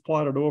pollutants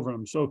plotted over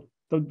them. So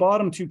the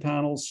bottom two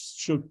panels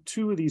show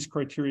two of these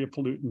criteria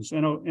pollutants,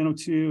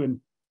 NO2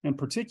 and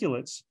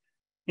particulates.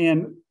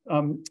 And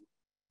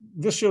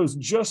this shows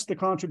just the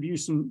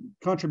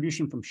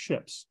contribution from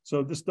ships.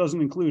 So this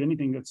doesn't include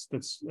anything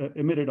that's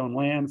emitted on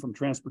land from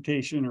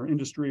transportation or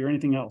industry or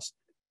anything else.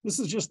 This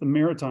is just the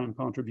maritime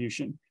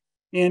contribution.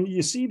 And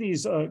you see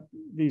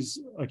these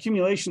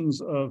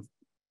accumulations of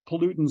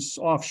pollutants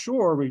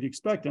offshore where you'd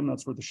expect them,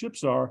 that's where the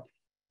ships are.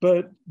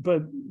 But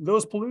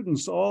those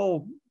pollutants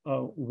all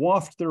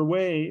waft their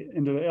way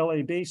into the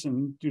LA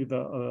basin due to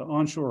the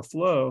onshore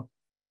flow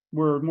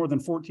where more than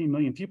 14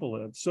 million people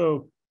live.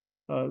 So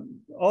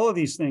all of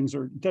these things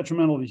are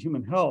detrimental to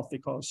human health. They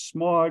cause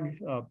smog.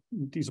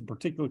 Diesel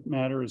particulate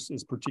matter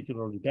is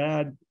particularly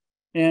bad.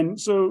 And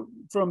so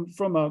from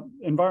an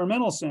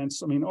environmental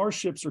sense, I mean, our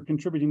ships are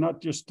contributing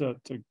not just to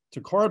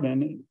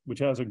carbon, which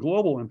has a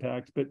global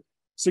impact, but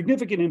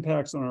significant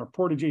impacts on our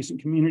port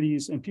adjacent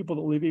communities and people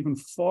that live even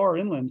far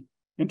inland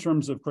in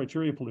terms of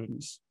criteria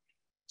pollutants.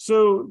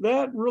 So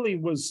that really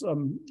was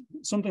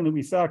something that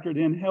we factored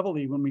in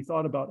heavily when we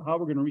thought about how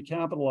we're going to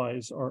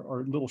recapitalize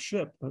our little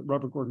ship,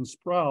 Robert Gordon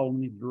Sproul.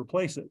 We needed to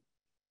replace it.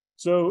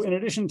 So in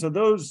addition to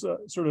those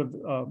sort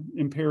of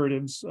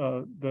imperatives,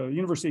 the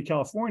University of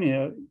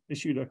California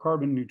issued a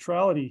carbon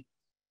neutrality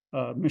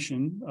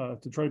mission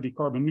to try to be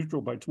carbon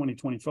neutral by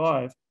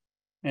 2025.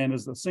 And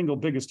as the single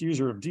biggest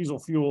user of diesel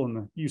fuel in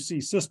the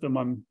UC system,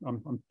 I'm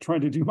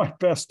trying to do my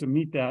best to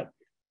meet that.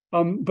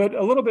 But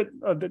a little bit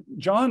that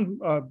John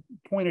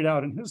pointed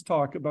out in his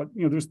talk about,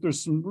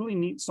 there's some really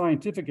neat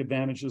scientific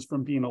advantages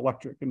from being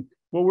electric. And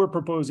what we're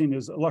proposing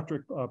is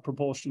electric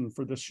propulsion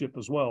for this ship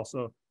as well.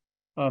 So,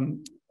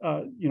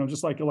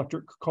 just like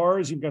electric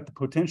cars, you've got the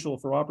potential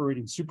for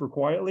operating super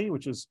quietly,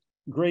 which is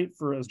great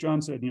for, as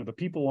John said, the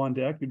people on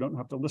deck. You don't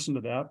have to listen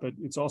to that, but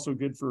it's also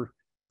good for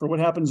what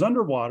happens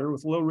underwater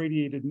with low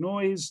radiated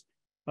noise.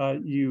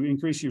 You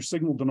increase your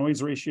signal to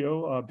noise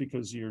ratio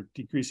because you're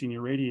decreasing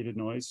your radiated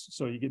noise.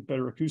 So you get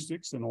better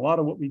acoustics. And a lot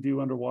of what we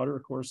do underwater,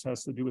 of course,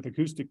 has to do with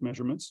acoustic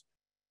measurements.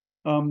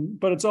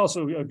 But it's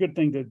also a good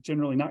thing to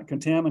generally not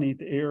contaminate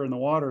the air and the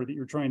water that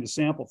you're trying to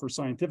sample for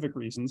scientific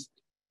reasons.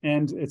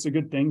 And it's a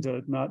good thing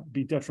to not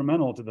be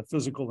detrimental to the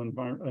physical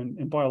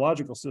and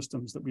biological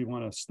systems that we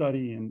want to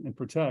study and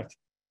protect.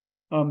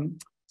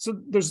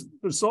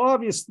 So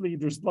obviously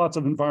there's lots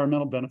of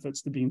environmental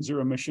benefits to being zero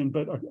emission,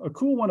 but a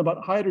cool one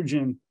about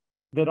hydrogen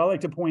that I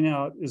like to point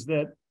out is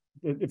that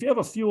if you have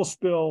a fuel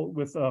spill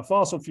with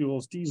fossil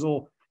fuels,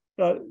 diesel,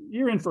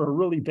 you're in for a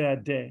really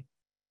bad day.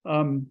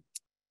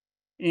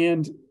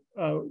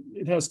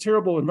 It has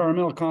terrible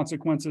environmental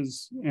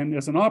consequences. And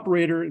as an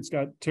operator, it's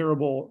got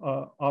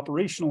terrible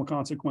operational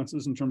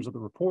consequences in terms of the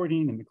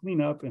reporting and the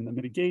cleanup and the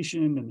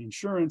mitigation and the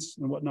insurance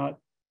and whatnot.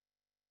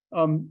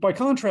 By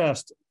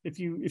contrast, if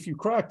you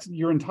cracked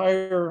your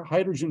entire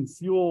hydrogen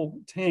fuel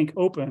tank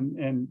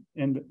open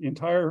and the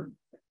entire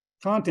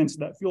contents of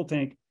that fuel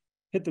tank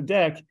hit the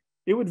deck,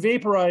 it would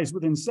vaporize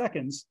within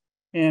seconds.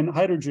 And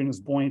hydrogen is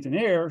buoyant in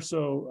air,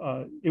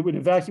 so it would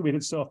evacuate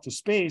itself to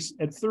space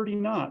at 30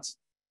 knots.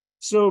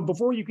 So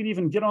before you could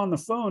even get on the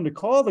phone to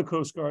call the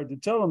Coast Guard to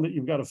tell them that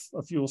you've got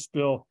a fuel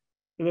spill,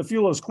 the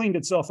fuel has cleaned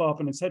itself up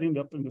and it's heading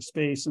up into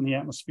space in the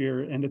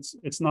atmosphere, and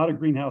it's not a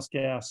greenhouse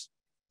gas.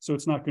 So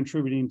it's not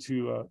contributing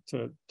to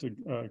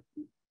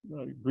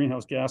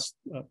greenhouse gas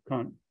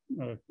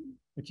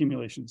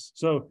accumulations.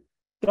 So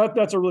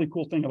that's a really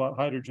cool thing about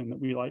hydrogen that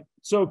we like.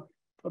 So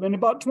in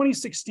about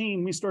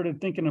 2016, we started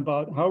thinking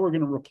about how we're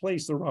going to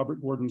replace the Robert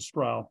Gordon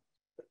Sproul.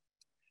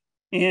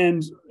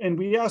 And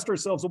we asked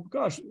ourselves, well,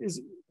 gosh,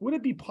 would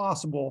it be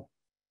possible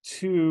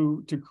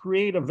to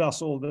create a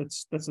vessel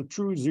that's a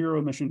true zero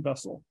emission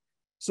vessel?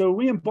 So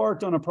we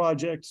embarked on a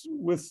project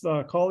with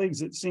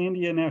colleagues at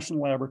Sandia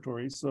National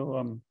Laboratories.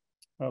 So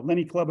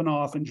Lenny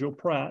Klebanoff and Joe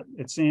Pratt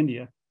at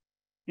Sandia.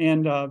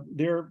 And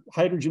they're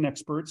hydrogen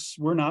experts.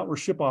 We're not, we're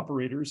ship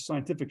operators,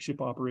 scientific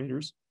ship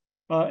operators.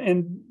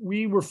 And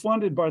we were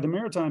funded by the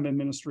Maritime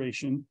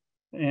Administration.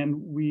 And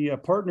we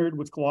partnered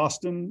with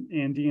Gloston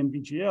and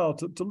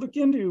DNVGL to look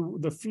into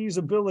the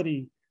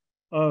feasibility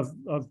of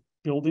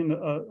building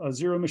a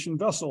zero emission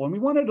vessel. And we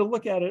wanted to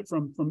look at it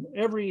from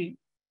every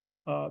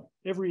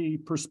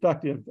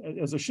perspective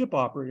as a ship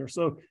operator.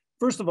 So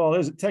first of all,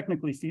 is it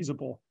technically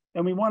feasible?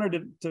 And we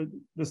wanted to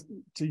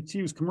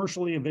use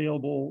commercially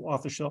available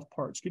off-the-shelf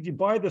parts. Could you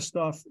buy this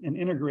stuff and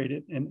integrate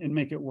it and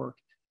make it work?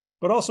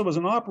 But also as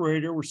an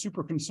operator, we're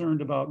super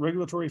concerned about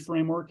regulatory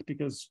framework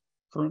because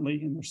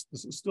currently, and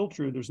this is still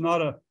true, there's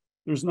not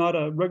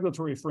a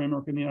regulatory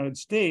framework in the United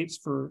States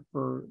for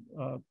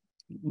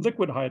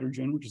liquid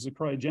hydrogen, which is a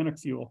cryogenic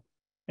fuel.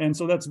 And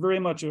so that's very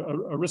much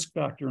a risk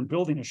factor in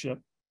building a ship.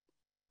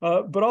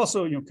 But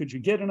also, could you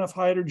get enough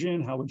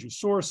hydrogen? How would you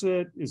source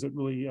it? Is it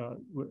really,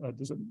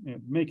 does it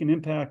make an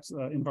impact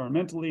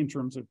environmentally in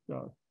terms of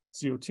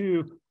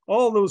CO2?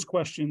 All those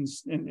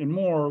questions and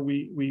more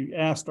we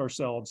asked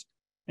ourselves,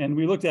 and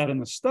we looked at in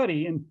the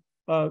study. And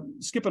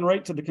skipping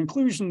right to the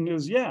conclusion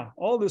is, yeah,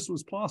 all this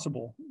was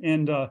possible.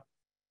 And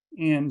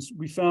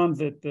we found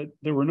that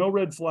there were no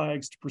red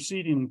flags to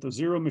proceeding with the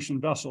zero emission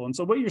vessel. And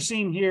so what you're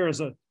seeing here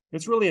is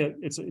it's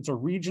a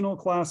regional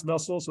class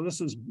vessel. So this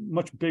is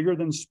much bigger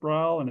than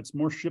Sproul and it's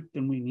more ship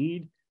than we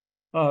need.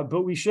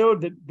 But we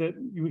showed that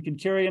we could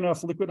carry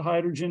enough liquid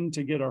hydrogen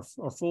to get our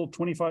full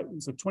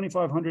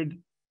 2,500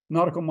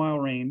 nautical mile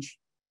range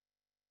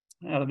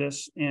out of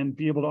this and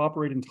be able to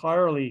operate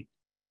entirely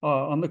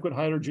on liquid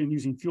hydrogen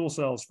using fuel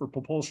cells for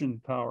propulsion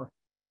power.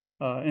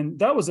 And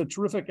that was a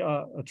terrific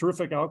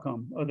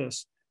outcome of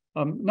this.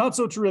 Not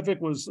so terrific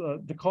was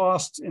the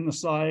cost and the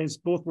size.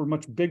 Both were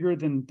much bigger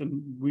than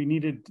we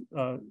needed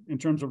in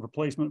terms of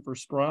replacement for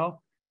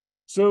Sproul.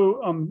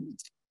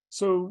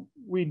 So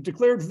we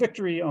declared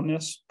victory on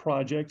this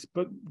project,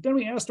 but then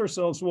we asked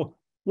ourselves, well,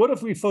 what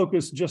if we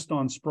focus just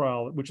on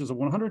Sproul, which is a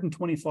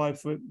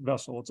 125-foot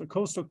vessel? It's a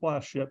coastal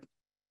class ship.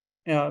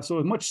 So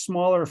a much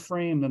smaller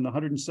frame than the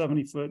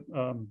 170-foot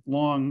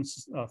long,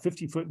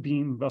 50-foot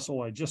beam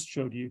vessel I just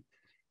showed you.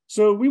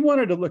 So we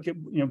wanted to look at,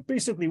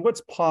 basically what's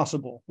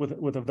possible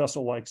with a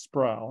vessel like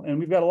Sproul. And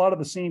we've got a lot of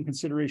the same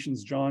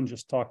considerations John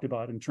just talked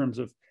about in terms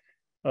of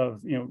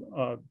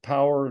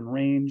power and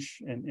range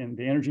and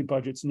the energy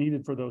budgets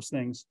needed for those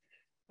things.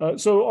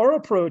 So our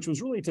approach was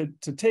really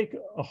to take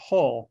a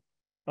hull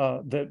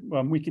that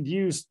we could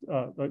use,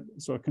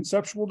 so a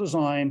conceptual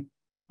design,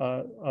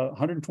 a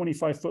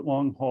 125-foot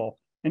long hull,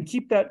 and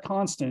keep that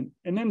constant,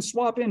 and then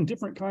swap in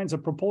different kinds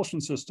of propulsion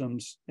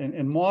systems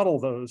and model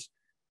those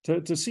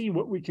to see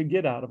what we could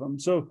get out of them.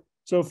 So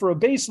for a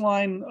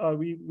baseline,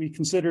 we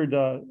considered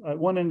at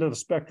one end of the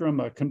spectrum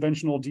a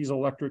conventional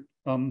diesel-electric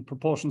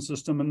propulsion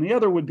system, and the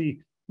other would be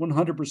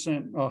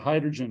 100%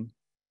 hydrogen.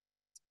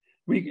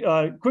 We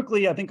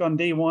quickly, I think on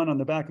day one, on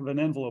the back of an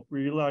envelope, we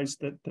realized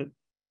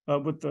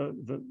that with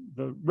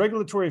the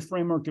regulatory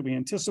framework that we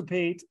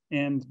anticipate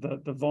and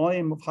the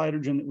volume of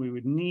hydrogen that we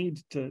would need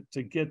to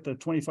get the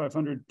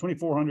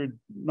 2,400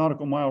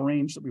 nautical mile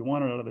range that we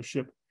wanted out of the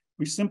ship,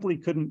 we simply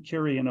couldn't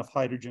carry enough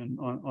hydrogen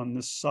on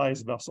this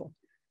size vessel.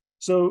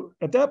 So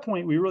at that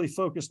point, we really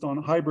focused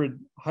on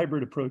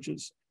hybrid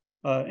approaches.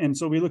 And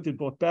so we looked at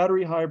both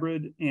battery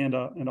hybrid and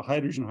a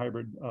hydrogen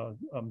hybrid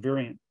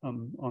variant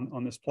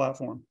on this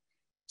platform.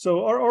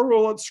 So our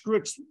role at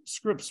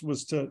Scripps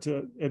was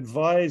to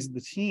advise the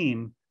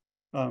team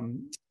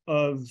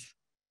of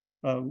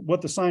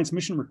what the science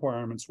mission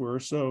requirements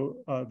were. So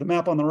the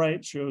map on the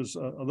right shows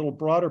a little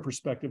broader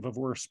perspective of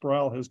where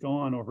Sproul has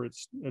gone over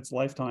its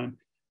lifetime.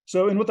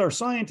 So, and with our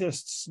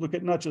scientists, look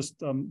at not just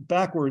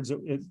backwards at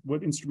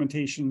what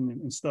instrumentation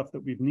and stuff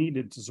that we've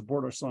needed to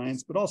support our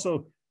science, but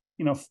also,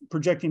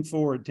 projecting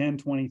forward 10,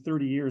 20,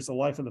 30 years, the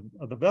life of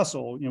the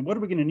vessel, what are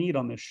we going to need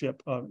on this ship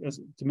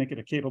to make it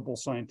a capable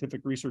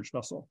scientific research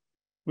vessel,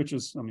 which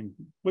is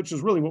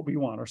really what we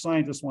want. Our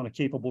scientists want a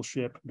capable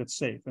ship that's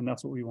safe, and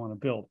that's what we want to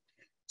build.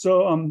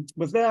 So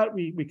with that,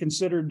 we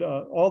considered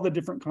all the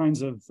different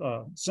kinds of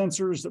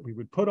sensors that we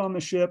would put on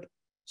the ship.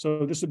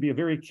 So this would be a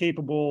very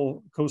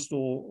capable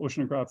coastal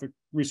oceanographic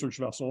research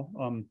vessel.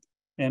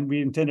 And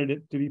we intended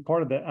it to be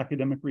part of the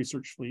academic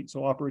research fleet,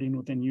 so operating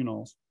within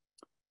UNOLS.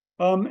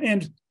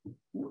 And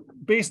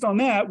based on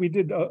that, we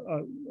did,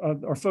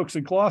 our folks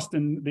at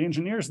Gloston, the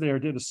engineers there,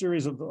 did a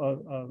series of,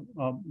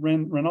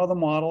 ran all the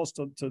models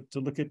to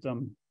look at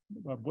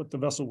what the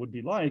vessel would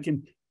be like.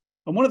 And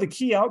one of the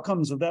key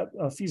outcomes of that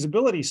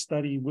feasibility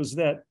study was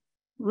that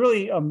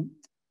really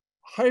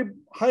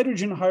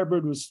hydrogen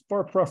hybrid was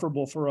far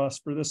preferable for us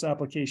for this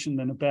application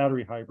than a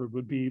battery hybrid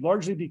would be,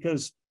 largely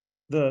because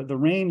the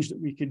range that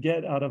we could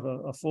get out of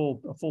a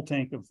full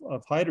tank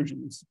of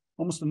hydrogen is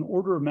almost an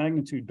order of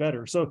magnitude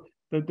better. So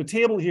the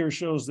table here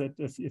shows that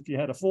if you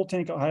had a full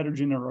tank of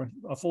hydrogen or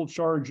a full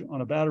charge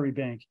on a battery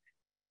bank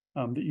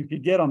that you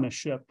could get on this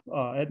ship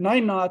at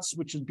 9 knots,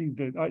 which would be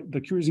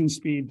the cruising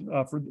speed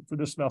for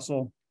this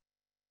vessel,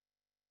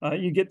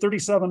 you get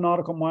 37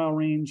 nautical mile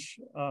range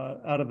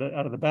out of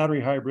the battery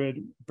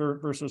hybrid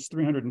versus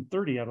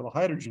 330 out of the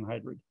hydrogen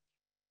hybrid.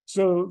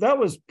 So that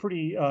was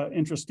pretty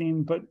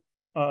interesting, but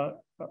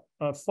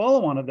a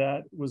follow-on of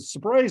that was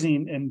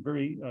surprising and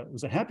it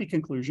was a happy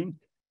conclusion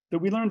that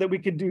we learned that we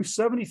could do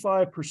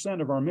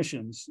 75% of our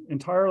missions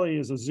entirely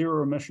as a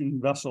zero-emission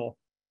vessel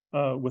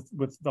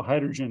with the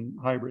hydrogen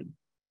hybrid.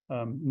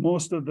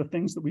 Most of the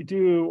things that we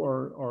do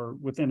are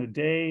within a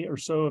day or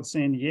so of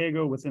San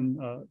Diego,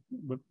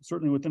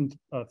 certainly within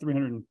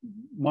 300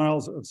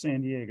 miles of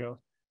San Diego.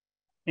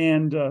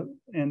 And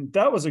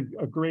that was a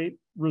great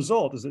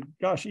result, is that,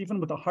 gosh, even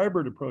with a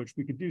hybrid approach,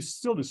 we could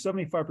still do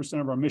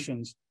 75% of our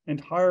missions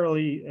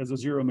entirely as a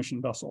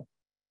zero-emission vessel.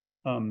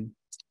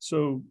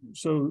 So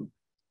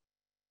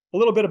a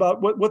little bit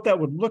about what that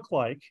would look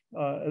like,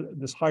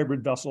 this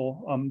hybrid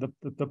vessel.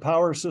 The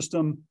power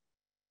system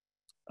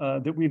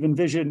that we've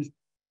envisioned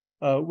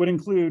would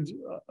include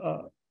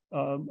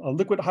a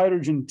liquid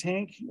hydrogen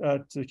tank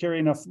to carry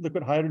enough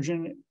liquid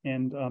hydrogen,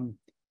 and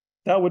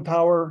that would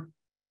power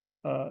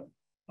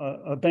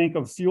a bank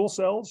of fuel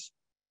cells,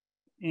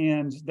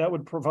 and that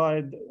would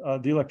provide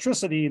the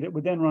electricity that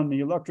would then run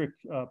the electric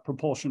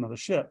propulsion of the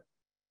ship.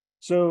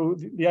 So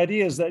the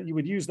idea is that you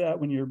would use that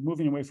when you're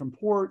moving away from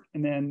port,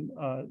 and then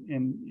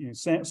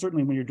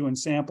certainly when you're doing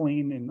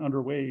sampling and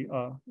underway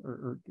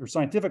or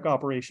scientific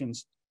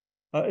operations.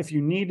 If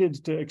you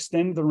needed to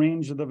extend the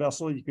range of the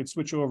vessel, you could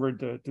switch over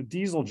to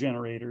diesel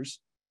generators,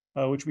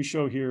 which we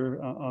show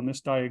here on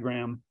this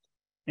diagram.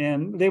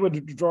 And they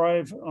would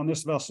drive on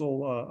this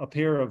vessel a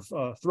pair of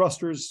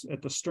thrusters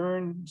at the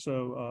stern,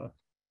 so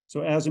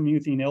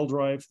azimuthine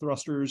L-drive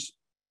thrusters.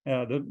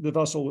 The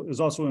vessel is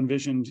also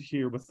envisioned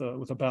here with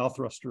a bow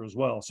thruster as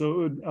well. So it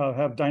would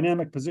have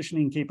dynamic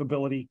positioning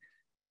capability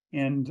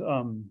and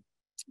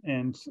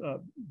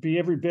be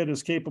every bit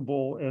as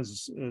capable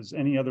as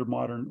any other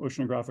modern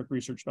oceanographic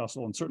research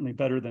vessel, and certainly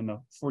better than the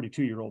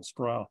 42-year-old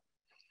Sproul.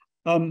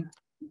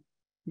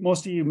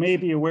 Most of you may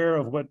be aware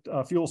of what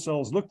fuel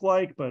cells look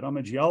like, but I'm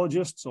a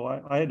geologist, so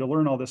I had to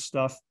learn all this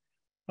stuff.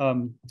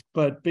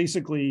 But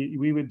basically,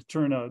 we would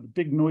turn a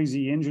big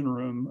noisy engine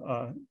room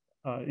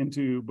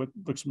into what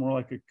looks more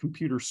like a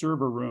computer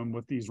server room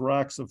with these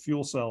racks of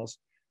fuel cells.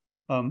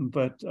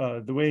 But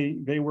the way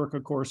they work,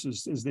 of course,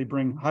 is they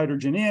bring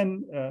hydrogen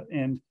in,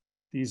 and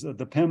these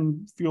the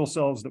PEM fuel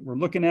cells that we're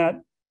looking at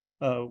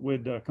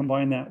would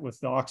combine that with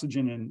the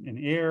oxygen and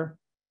air.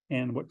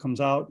 And what comes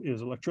out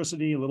is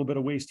electricity, a little bit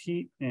of waste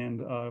heat,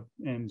 and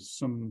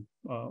some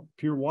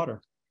pure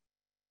water.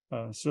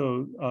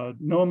 So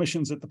no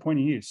emissions at the point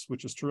of use,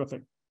 which is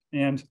terrific.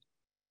 And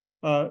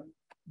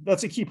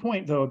that's a key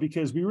point, though,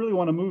 because we really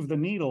want to move the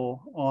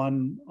needle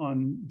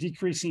on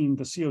decreasing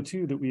the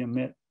CO2 that we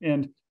emit.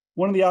 And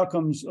one of the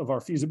outcomes of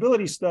our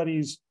feasibility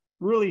studies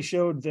really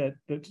showed that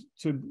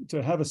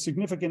to have a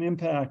significant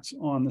impact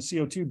on the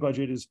CO2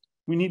 budget is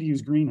we need to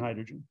use green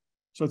hydrogen.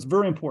 So it's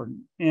very important.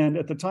 And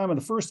at the time of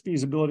the first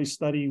feasibility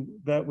study,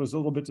 that was a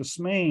little bit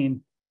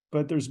dismaying,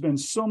 but there's been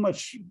so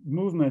much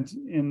movement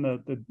in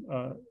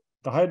the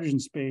hydrogen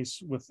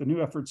space with the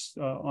new efforts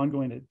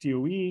ongoing at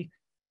DOE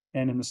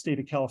and in the state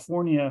of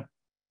California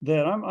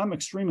that I'm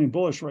extremely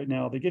bullish right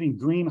now. They're getting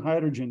green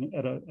hydrogen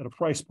at a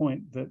price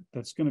point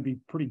that's going to be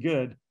pretty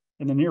good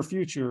in the near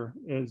future,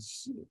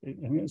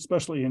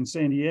 especially in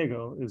San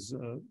Diego, is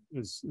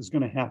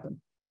going to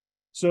happen.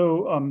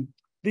 So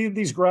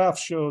these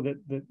graphs show that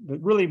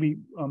really we,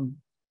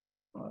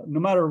 no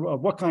matter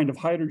what kind of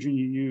hydrogen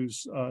you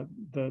use,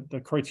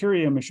 the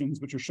criteria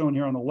emissions, which are shown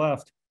here on the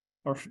left,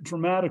 are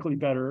dramatically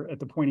better at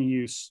the point of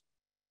use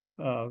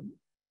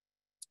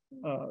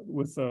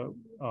with a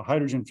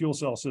hydrogen fuel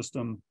cell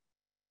system.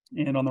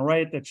 And on the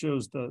right, that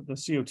shows the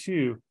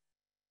CO2.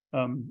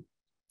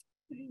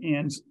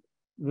 And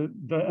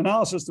the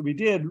analysis that we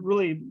did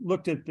really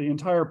looked at the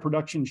entire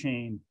production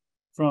chain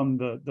from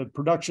the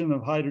production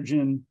of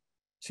hydrogen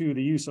to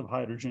the use of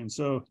hydrogen.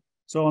 So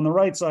on the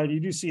right side, you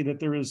do see that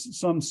there is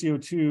some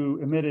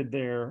CO2 emitted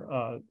there,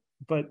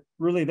 but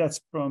really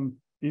that's from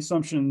the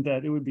assumption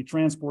that it would be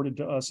transported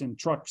to us in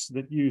trucks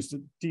that used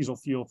diesel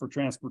fuel for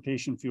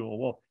transportation fuel.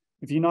 Well,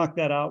 if you knock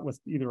that out with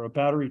either a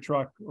battery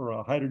truck or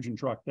a hydrogen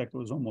truck, that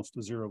goes almost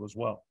to zero as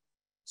well.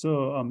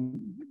 So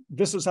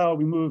this is how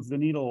we move the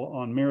needle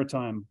on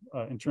maritime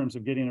in terms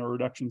of getting our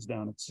reductions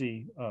down at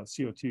sea,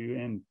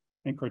 CO2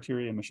 and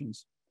criteria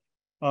emissions.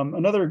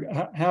 Another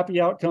happy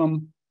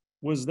outcome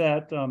was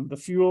that the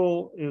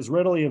fuel is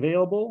readily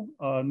available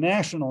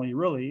nationally,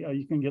 really.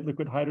 You can get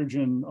liquid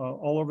hydrogen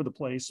all over the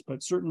place,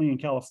 but certainly in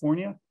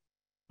California,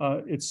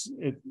 it's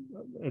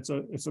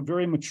a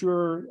very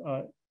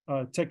mature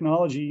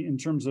technology in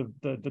terms of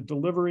the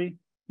delivery.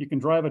 You can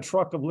drive a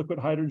truck of liquid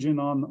hydrogen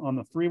on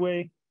the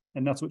freeway,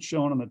 and that's what's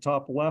shown on the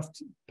top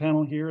left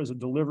panel here is a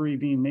delivery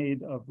being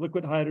made of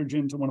liquid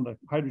hydrogen to one of the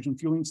hydrogen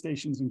fueling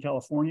stations in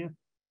California.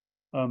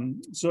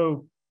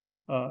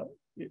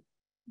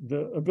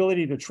 The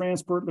ability to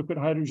transport liquid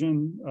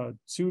hydrogen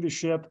to the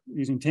ship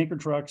using tanker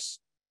trucks,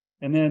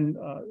 and then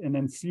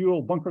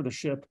bunker the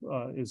ship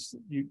is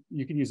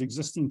you can use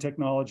existing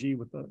technology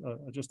with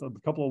just a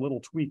couple of little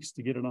tweaks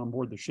to get it on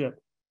board the ship.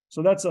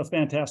 So that's a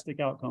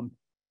fantastic outcome.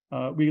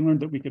 We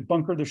learned that we could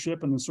bunker the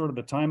ship in the sort of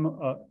the time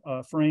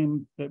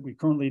frame that we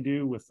currently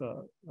do with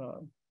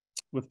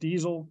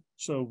diesel,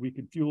 so we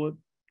could fuel it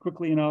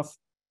quickly enough.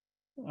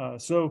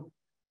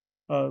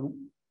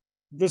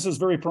 This is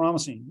very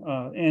promising.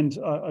 And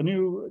a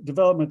new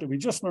development that we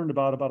just learned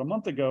about a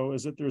month ago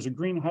is that there's a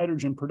green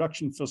hydrogen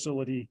production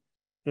facility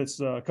that's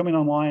coming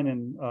online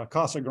in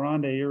Casa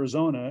Grande,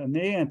 Arizona, and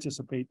they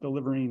anticipate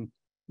delivering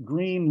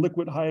green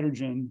liquid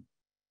hydrogen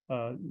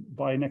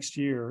by next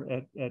year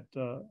at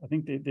I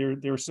think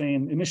they're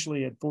saying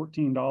initially at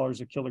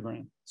 $14 a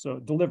kilogram, so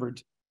delivered.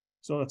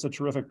 So that's a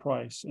terrific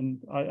price, and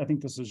I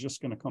think this is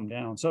just going to come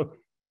down. So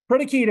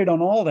predicated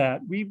on all that,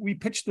 we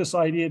pitched this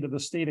idea to the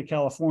state of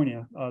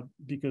California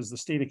because the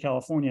state of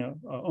California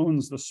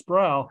owns the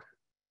SPROW,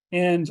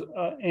 and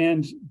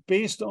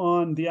based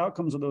on the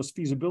outcomes of those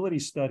feasibility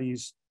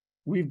studies,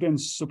 we've been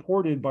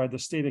supported by the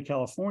state of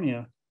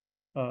California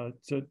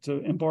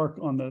to embark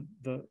on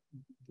the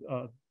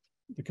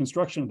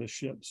construction of this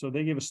ship. So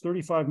they gave us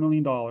 $35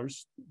 million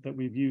that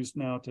we've used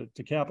now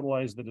to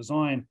capitalize the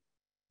design.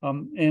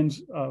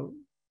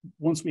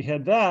 Once we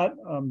had that,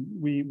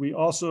 we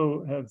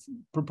also have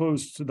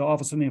proposed to the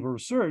Office of Naval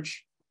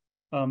Research,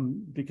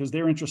 because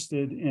they're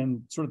interested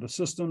in sort of the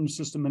system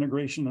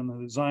integration and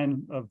the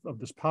design of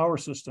this power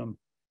system.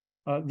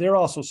 They're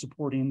also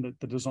supporting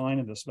the design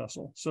of this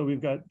vessel. So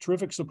we've got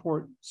terrific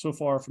support so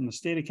far from the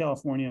state of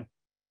California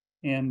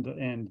and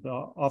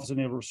the Office of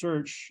Naval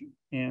Research,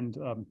 and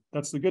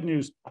that's the good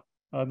news.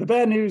 The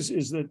bad news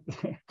is that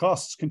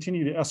costs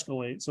continue to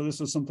escalate. So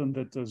this is something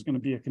that is going to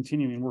be a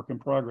continuing work in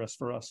progress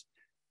for us,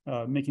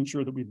 making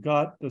sure that we've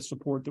got the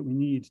support that we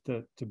need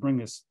to bring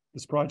this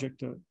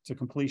project to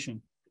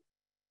completion.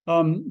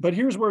 But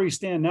here's where we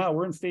stand now.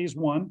 We're in phase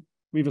one.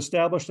 We've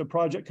established a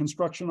project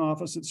construction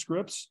office at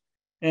Scripps,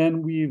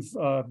 and we've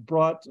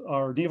brought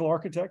our naval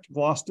architect,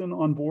 Gloston,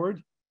 on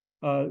board.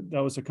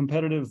 That was a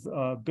competitive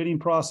bidding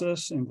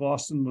process, and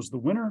Gloston was the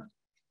winner.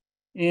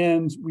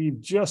 And we've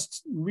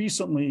just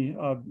recently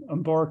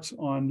embarked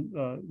on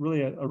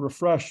really a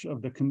refresh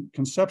of the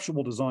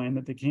conceptual design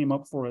that they came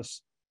up for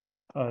us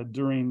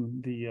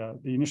during the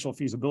initial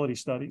feasibility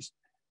studies.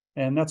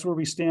 And that's where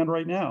we stand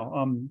right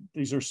now.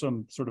 These are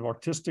some sort of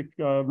artistic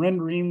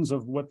renderings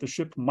of what the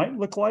ship might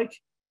look like.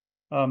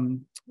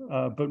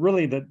 But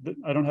really,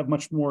 I don't have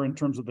much more in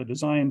terms of the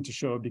design to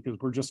show because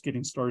we're just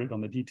getting started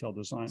on the detailed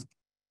design.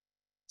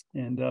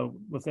 And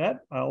with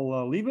that,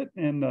 I'll leave it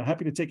and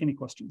happy to take any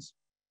questions.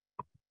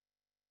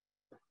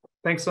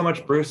 Thanks so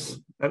much, Bruce.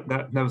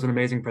 That was an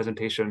amazing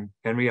presentation.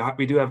 And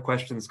we do have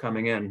questions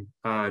coming in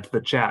to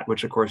the chat,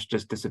 which of course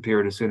just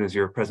disappeared as soon as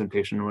your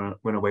presentation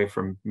went away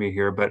from me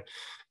here. But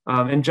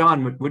and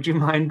John, would you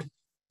mind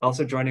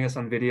also joining us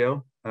on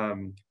video?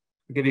 I'll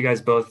give you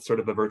guys both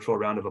sort of a virtual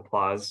round of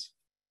applause.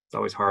 It's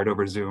always hard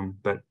over Zoom,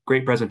 but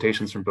great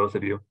presentations from both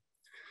of you.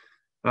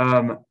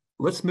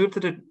 Let's move to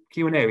the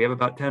Q&A. We have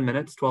about 10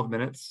 minutes, 12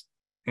 minutes.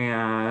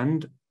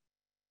 And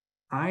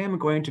I am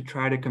going to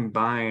try to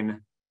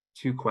combine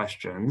two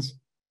questions.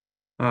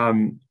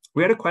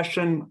 We had a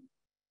question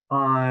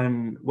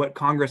on what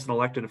Congress and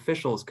elected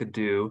officials could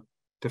do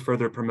to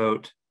further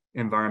promote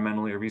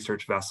environmentally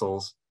research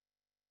vessels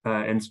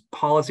and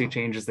policy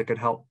changes that could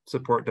help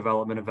support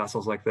development of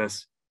vessels like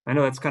this. I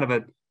know that's kind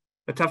of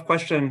a tough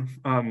question,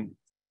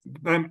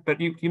 but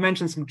you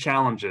mentioned some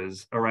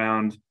challenges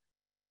around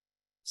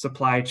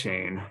supply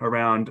chain,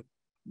 around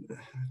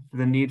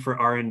the need for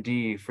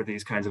R&D for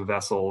these kinds of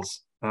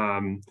vessels.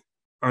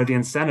 Are the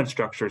incentive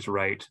structures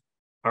right?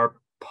 Are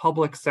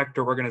public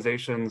sector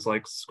organizations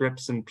like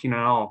Scripps and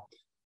PNNL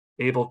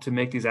able to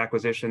make these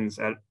acquisitions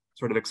at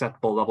sort of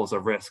acceptable levels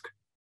of risk?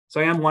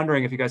 So I am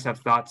wondering if you guys have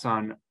thoughts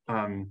on,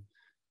 I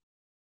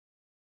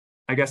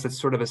guess it's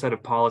sort of a set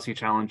of policy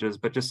challenges,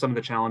 but just some of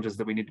the challenges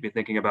that we need to be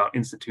thinking about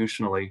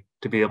institutionally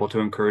to be able to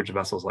encourage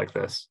vessels like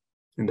this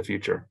in the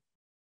future.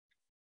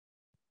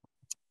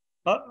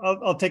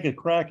 I'll take a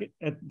crack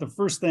at the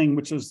first thing,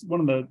 which is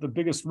one of the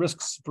biggest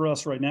risks for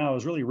us right now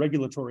is really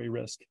regulatory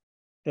risk.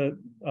 That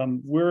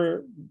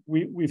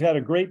we've had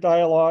a great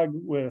dialogue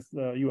with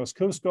the U.S.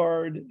 Coast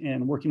Guard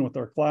and working with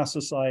our class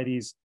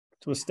societies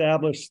to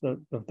establish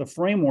the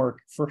framework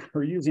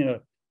for using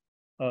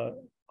a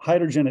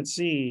hydrogen at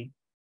sea.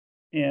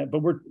 But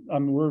we're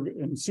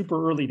in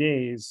super early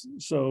days,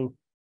 so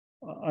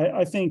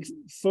I think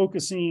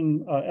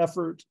focusing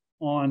effort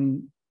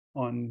on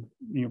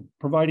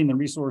providing the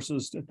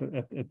resources at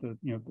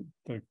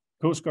the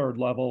Coast Guard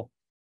level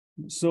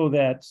so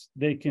that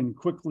they can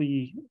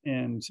quickly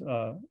and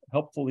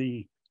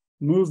helpfully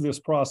move this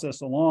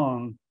process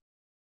along,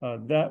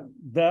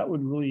 that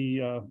would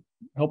really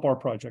help our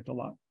project a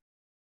lot.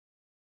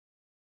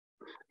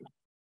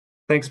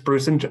 Thanks,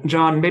 Bruce. And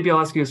John, maybe I'll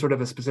ask you sort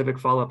of a specific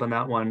follow-up on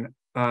that one.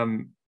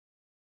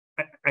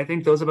 I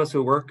think those of us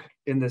who work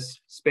in this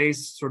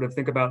space sort of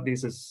think about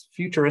these as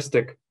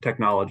futuristic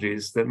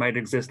technologies that might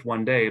exist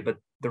one day, but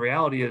the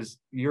reality is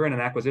you're in an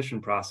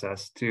acquisition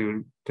process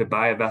to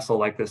buy a vessel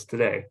like this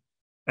today.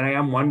 And I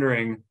am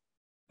wondering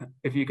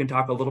if you can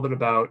talk a little bit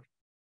about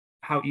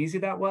how easy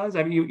that was.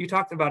 I mean, you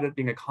talked about it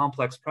being a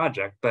complex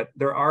project, but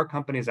there are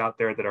companies out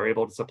there that are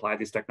able to supply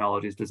these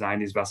technologies, design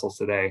these vessels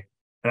today.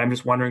 And I'm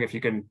just wondering if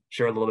you can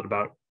share a little bit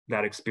about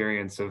that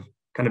experience of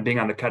kind of being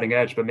on the cutting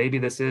edge, but maybe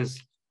this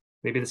is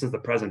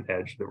the present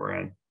edge that we're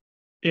in.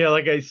 Yeah,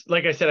 like I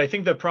said, I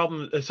think the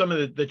problem, some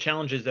of the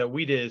challenges that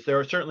we did is there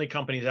are certainly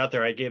companies out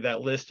there. I gave that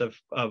list of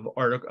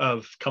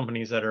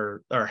companies that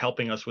are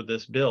helping us with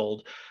this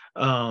build,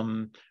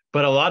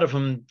 but a lot of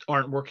them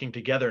aren't working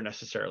together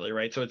necessarily,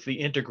 right? So it's the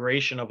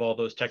integration of all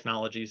those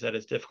technologies that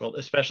is difficult,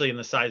 especially in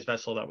the size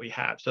vessel that we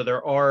have. So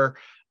there are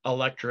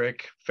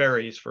electric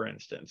ferries, for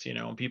instance,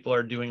 and people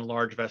are doing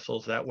large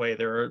vessels that way.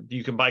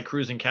 You can buy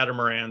cruising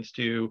catamarans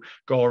to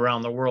go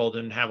around the world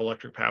and have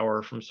electric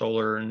power from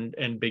solar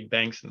and big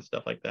banks and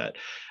stuff like that.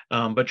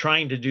 But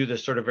trying to do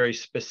this sort of very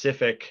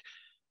specific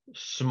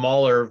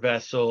smaller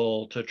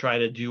vessel to try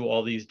to do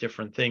all these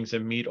different things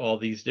and meet all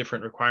these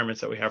different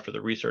requirements that we have for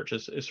the research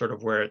is sort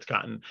of where it's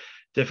gotten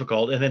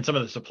difficult. And then some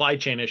of the supply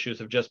chain issues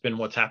have just been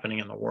what's happening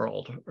in the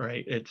world,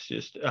 right? It's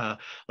just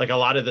like a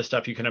lot of the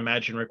stuff you can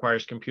imagine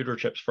requires computer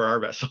chips for our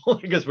vessel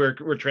because we're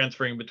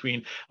transferring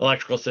between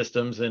electrical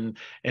systems and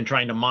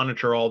trying to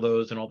monitor all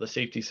those and all the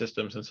safety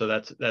systems. And so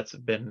that's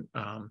been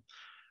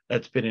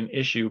an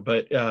issue.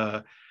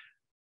 But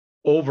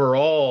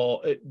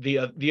overall,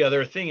 the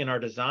other thing in our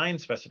design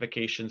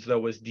specifications, though,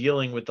 was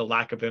dealing with the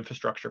lack of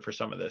infrastructure for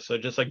some of this. So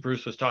just like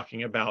Bruce was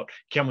talking about,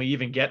 can we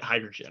even get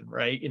hydrogen,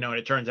 right? And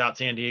it turns out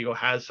San Diego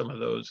has some of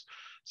those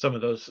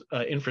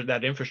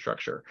that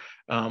infrastructure.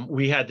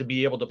 We had to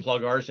be able to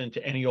plug ours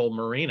into any old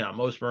marina.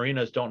 Most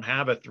marinas don't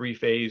have a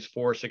 3-phase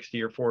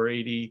 460 or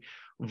 480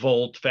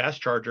 volt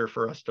fast charger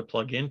for us to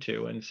plug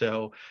into, and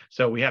so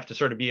we have to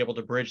sort of be able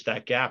to bridge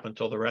that gap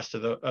until the rest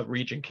of the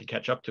region can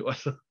catch up to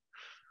us.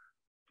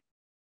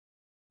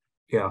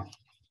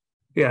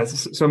 Yeah,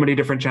 so many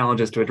different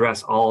challenges to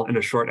address all in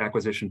a short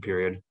acquisition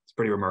period. It's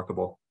pretty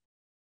remarkable.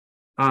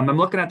 I'm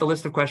looking at the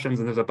list of questions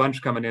and there's a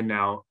bunch coming in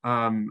now.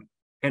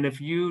 And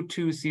if you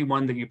two see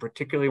one that you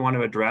particularly want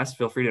to address,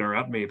 feel free to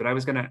interrupt me, but I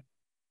was going to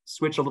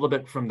switch a little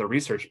bit from the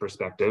research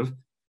perspective.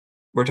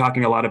 we're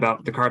talking a lot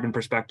about the carbon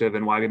perspective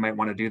and why we might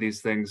want to do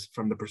these things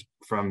from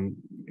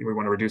we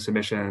want to reduce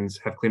emissions,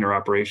 have cleaner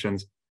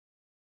operations.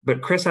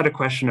 But Chris had a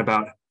question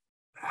about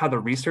how the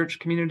research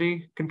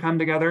community can come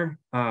together.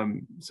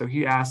 So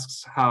he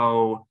asks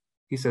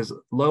he says,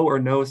 low or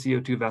no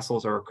CO2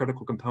 vessels are a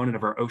critical component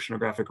of our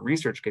oceanographic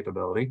research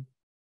capability.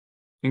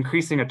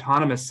 Increasing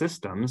autonomous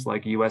systems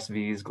like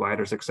USVs,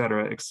 gliders, et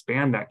cetera,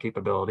 expand that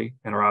capability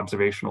and our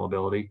observational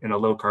ability in a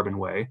low carbon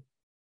way.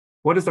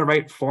 What is the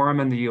right forum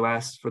in the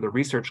US for the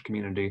research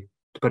community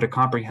to put a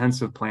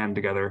comprehensive plan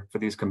together for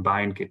these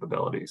combined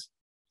capabilities?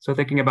 So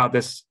thinking about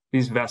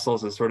these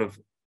vessels as sort of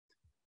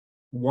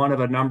one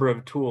of a number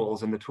of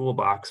tools in the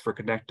toolbox for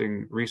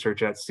conducting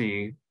research at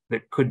sea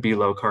that could be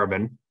low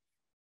carbon.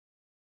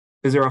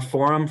 Is there a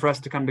forum for us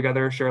to come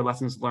together, share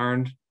lessons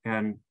learned,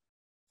 and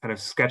kind of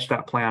sketch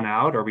that plan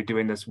out? Or are we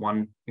doing this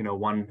one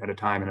at a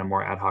time in a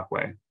more ad hoc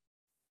way?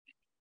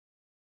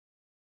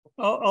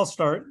 I'll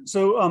start.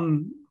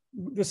 So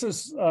this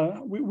is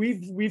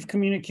we've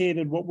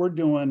communicated what we're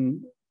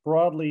doing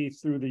broadly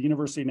through the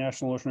University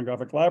National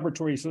Oceanographic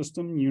Laboratory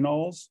System,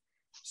 UNOLS.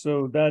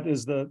 So that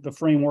is the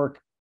framework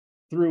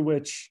through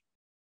which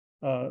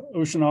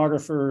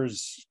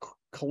oceanographers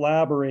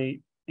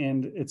collaborate,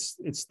 and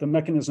it's the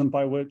mechanism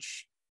by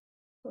which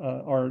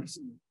our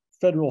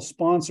federal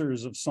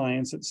sponsors of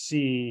science at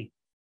sea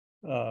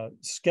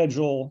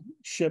schedule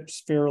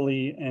ships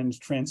fairly and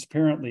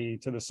transparently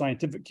to the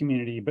scientific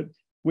community. But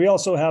we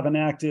also have an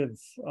active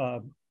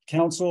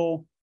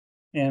council,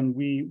 and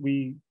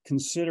we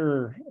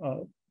consider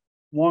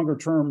longer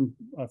term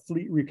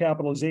fleet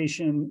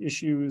recapitalization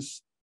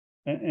issues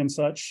and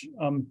such.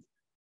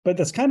 But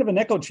that's kind of an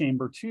echo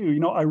chamber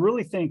too. I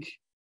really think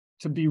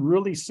to be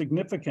really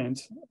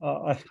significant,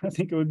 I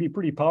think it would be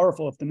pretty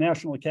powerful if the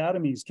national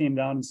academies came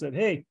down and said,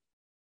 hey,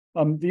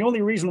 the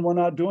only reason we're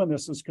not doing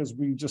this is because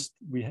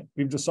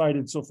we've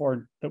decided so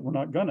far that we're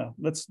not gonna.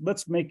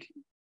 Let's make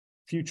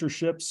future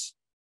ships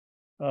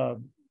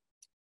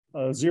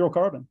zero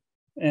carbon,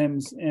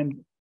 and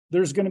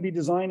there's going to be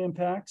design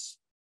impacts.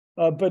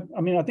 But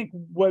I mean, I think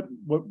what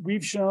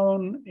we've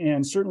shown,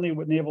 and certainly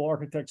what naval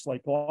architects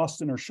like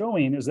Boston are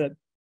showing, is that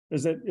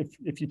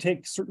if you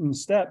take certain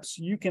steps,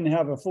 you can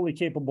have a fully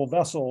capable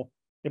vessel.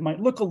 It might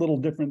look a little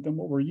different than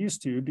what we're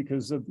used to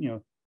because of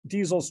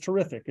diesel's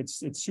terrific.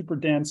 It's super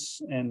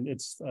dense, and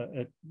it's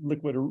at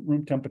liquid or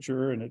room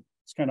temperature, and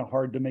it's kind of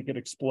hard to make it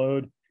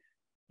explode.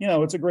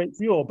 It's a great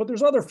fuel, but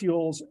there's other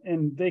fuels,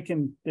 and they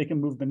can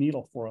move the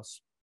needle for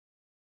us.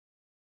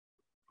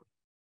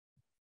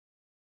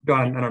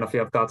 John, I don't know if you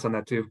have thoughts on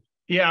that too.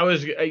 Yeah,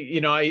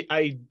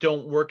 I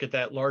don't work at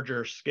that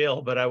larger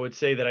scale, but I would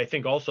say that I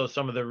think also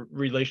some of the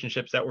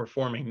relationships that we're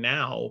forming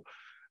now,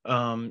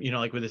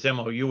 like with this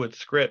MOU with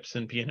Scripps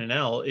and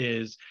PNNL,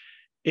 is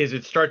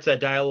it starts that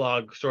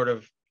dialogue sort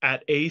of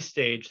at a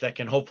stage that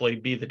can hopefully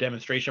be the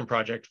demonstration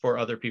project for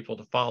other people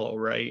to follow,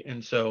 right?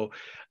 And so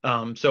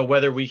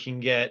whether we can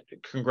get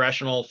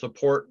congressional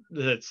support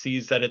that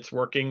sees that it's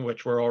working,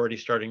 which we're already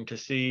starting to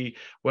see,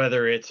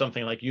 whether it's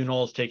something like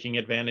UNOLS taking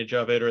advantage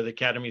of it, or the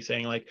Academy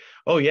saying like,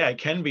 oh yeah, it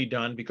can be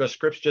done because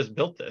Scripps just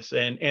built this,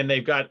 and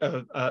they've got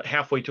a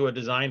halfway to a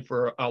design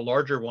for a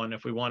larger one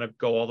if we want to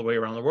go all the way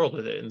around the world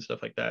with it and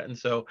stuff like that. And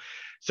so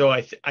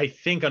I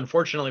think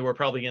unfortunately we're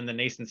probably in the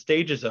nascent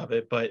stages of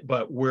it,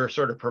 but we're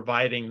sort of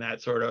providing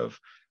that sort of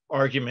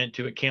argument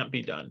to it can't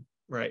be done,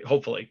 right?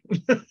 Hopefully.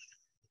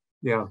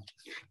 Yeah,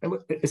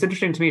 it's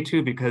interesting to me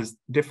too, because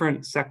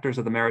different sectors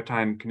of the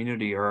maritime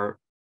community are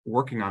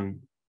working on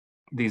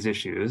these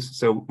issues.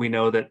 So we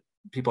know that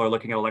people are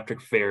looking at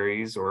electric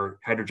ferries or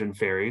hydrogen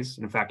ferries.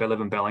 In fact, I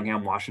live in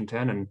Bellingham,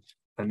 Washington, and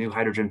a new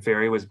hydrogen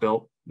ferry was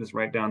built just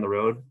right down the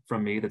road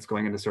from me that's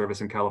going into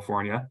service in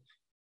California.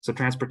 So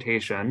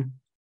transportation,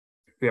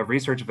 we have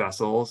research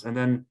vessels, and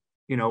then,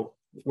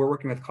 we're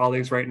working with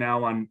colleagues right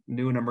now on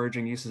new and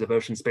emerging uses of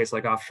ocean space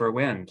like offshore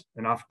wind.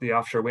 And the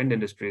offshore wind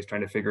industry is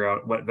trying to figure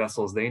out what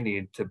vessels they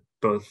need to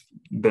both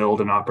build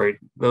and operate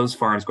those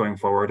farms going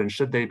forward, and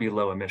should they be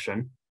low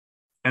emission.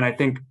 And I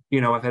think,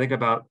 if I think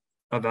about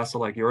a vessel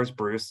like yours,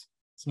 Bruce,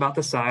 it's about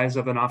the size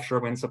of an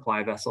offshore wind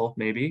supply vessel,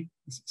 maybe.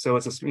 So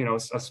it's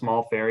a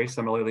small ferry,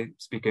 similarly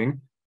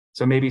speaking.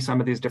 So maybe some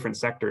of these different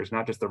sectors,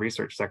 not just the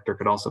research sector,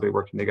 could also be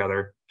working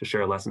together to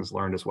share lessons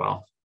learned as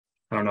well.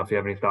 I don't know if you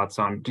have any thoughts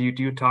on, do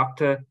you talk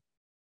to,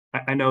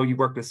 I know you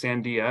work with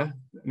Sandia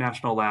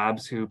National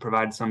Labs, who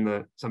provide some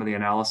of the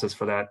analysis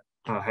for that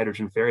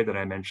hydrogen ferry that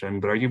I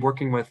mentioned, but are you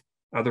working with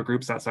other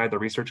groups outside the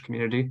research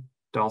community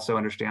to also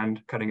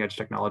understand cutting edge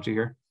technology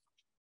here?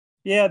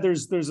 Yeah,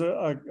 there's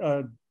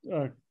a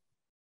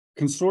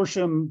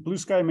consortium, Blue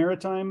Sky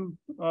Maritime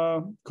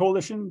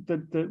Coalition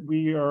that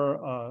we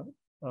are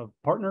a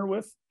partner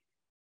with,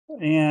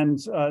 and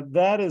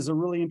that is a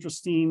really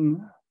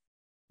interesting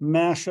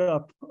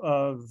mashup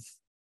of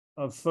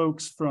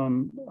folks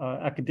from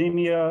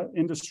academia,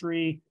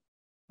 industry.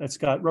 That's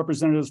got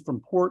representatives from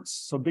ports,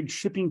 so big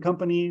shipping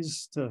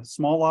companies, to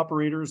small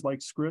operators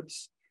like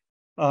Scripps,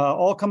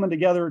 all coming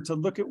together to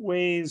look at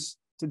ways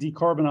to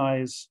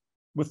decarbonize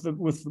with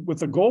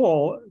the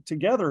goal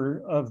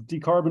together of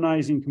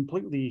decarbonizing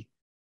completely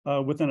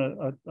within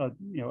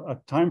a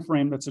time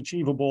frame that's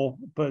achievable,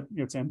 but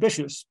it's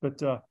ambitious.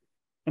 But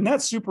and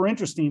that's super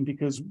interesting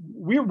because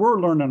we're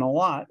learning a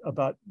lot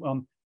about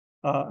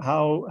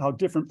how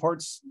different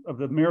parts of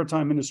the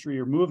maritime industry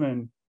are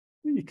moving,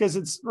 because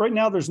it's right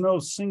now there's no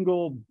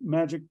single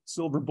magic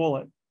silver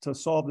bullet to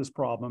solve this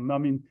problem. I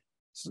mean,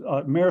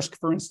 Maersk,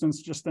 for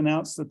instance, just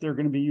announced that they're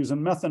going to be using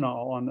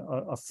methanol on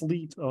a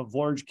fleet of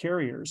large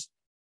carriers,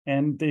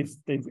 and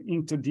they've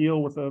inked a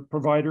deal with a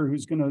provider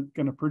who's going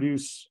to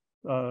produce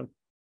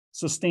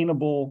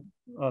sustainable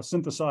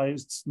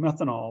synthesized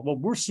methanol. Well,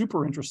 we're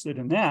super interested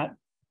in that,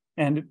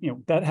 and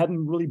that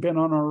hadn't really been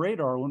on our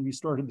radar when we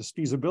started this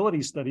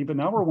feasibility study. But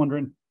now we're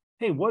wondering,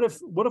 hey, what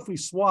if we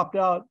swapped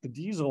out the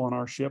diesel on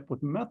our ship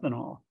with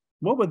methanol?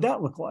 What would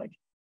that look like?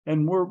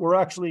 And we're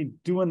actually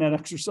doing that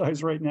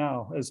exercise right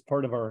now as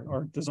part of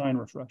our design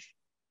refresh.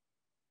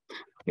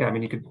 Yeah, I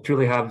mean, you could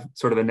truly have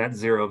sort of a net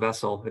zero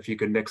vessel if you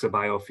could mix a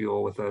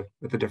biofuel with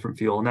a different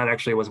fuel. And that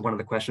actually was one of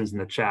the questions in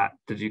the chat.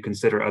 Did you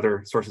consider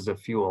other sources of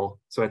fuel?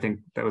 So I think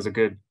that was a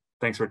good,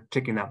 thanks for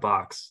ticking that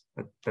box.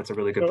 That's a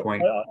really good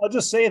point. I'll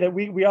just say that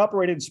we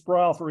operated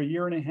Sproul for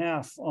 1.5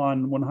 years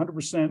on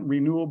 100%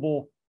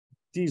 renewable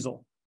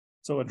diesel.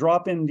 So a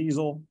drop-in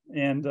diesel,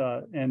 and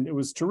it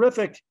was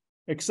terrific,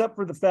 except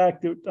for the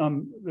fact that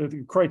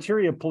the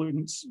criteria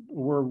pollutants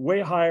were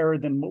way higher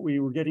than what we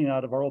were getting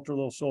out of our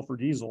ultra-low sulfur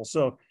diesel.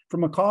 So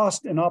from a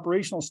cost and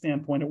operational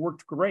standpoint, it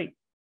worked great.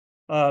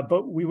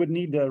 But we would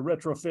need to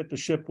retrofit the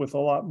ship with a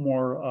lot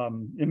more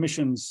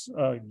emissions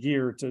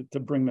gear to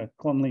bring the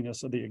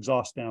cleanliness of the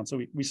exhaust down.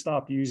 So we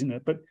stopped using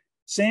it. But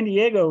San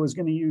Diego is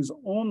going to use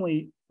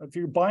only, if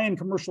you're buying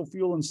commercial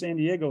fuel in San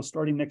Diego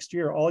starting next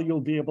year, all you'll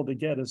be able to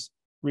get is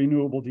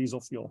renewable diesel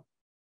fuel.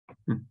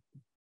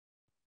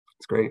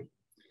 That's great.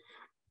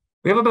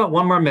 We have about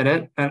 1 more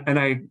minute, and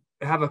I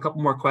have a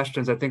couple more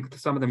questions. I think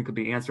some of them could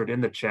be answered in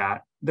the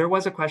chat. There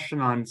was a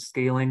question on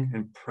scaling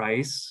and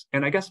price,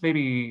 and I guess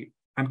maybe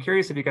I'm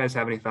curious if you guys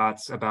have any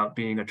thoughts about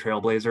being a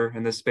trailblazer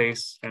in this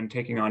space and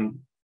taking on,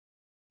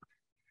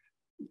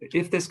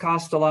 if this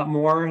costs a lot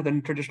more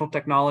than traditional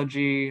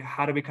technology,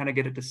 how do we kind of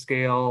get it to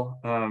scale?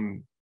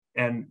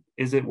 And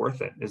is it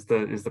worth it? Is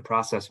the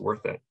process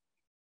worth it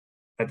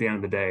at the end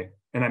of the day?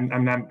 And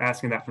I'm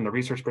asking that from the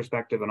research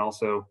perspective and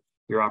also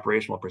your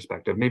operational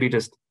perspective. Maybe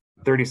just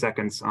 30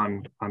 seconds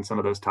on some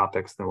of those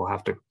topics, then we'll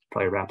have to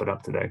probably wrap it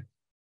up today.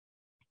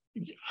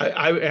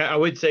 I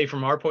would say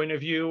from our point of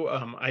view,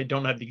 I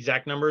don't have the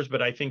exact numbers,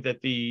 but I think that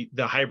the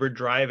hybrid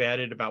drive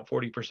added about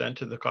 40%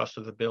 to the cost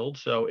of the build.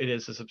 So it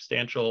is a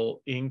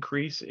substantial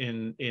increase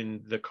in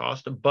the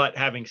cost. But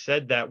having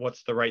said that,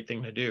 what's the right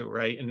thing to do,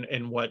 right?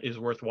 And what is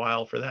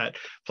worthwhile for that?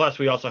 Plus,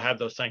 we also have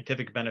those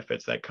scientific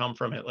benefits that come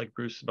from it, like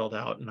Bruce spelled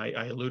out and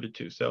I alluded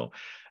to.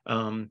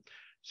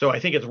 So I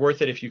think it's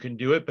worth it if you can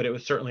do it, but it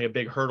was certainly a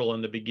big hurdle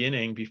in the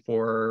beginning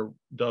before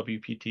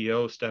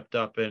WPTO stepped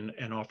up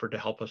and offered to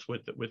help us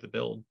with the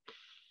build.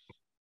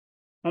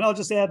 And I'll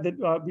just add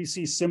that we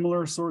see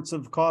similar sorts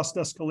of cost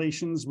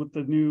escalations with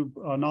the new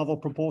novel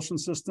propulsion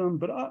system,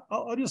 but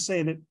I'll just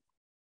say that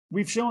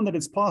we've shown that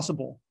it's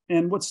possible.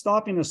 And what's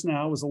stopping us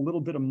now is a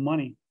little bit of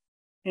money.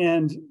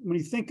 And when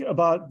you think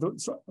about,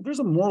 there's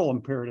a moral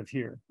imperative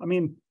here. I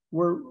mean,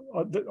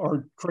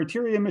 our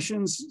criteria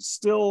emissions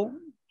still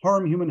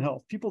harm human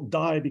health. People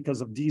die because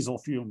of diesel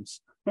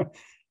fumes.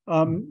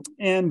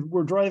 And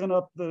we're driving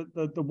up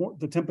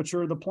the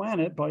temperature of the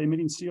planet by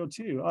emitting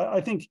CO2.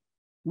 I think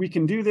we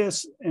can do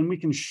this, and we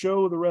can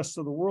show the rest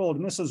of the world.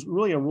 And this is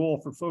really a role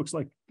for folks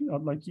like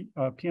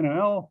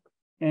PNNL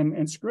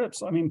and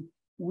Scripps. I mean,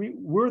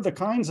 we're the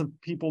kinds of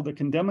people that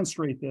can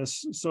demonstrate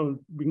this so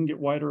we can get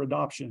wider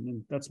adoption.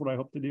 And that's what I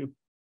hope to do.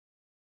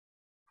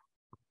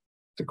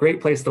 It's a great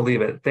place to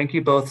leave it. Thank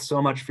you both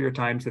so much for your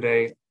time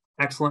today.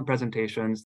 Excellent presentations.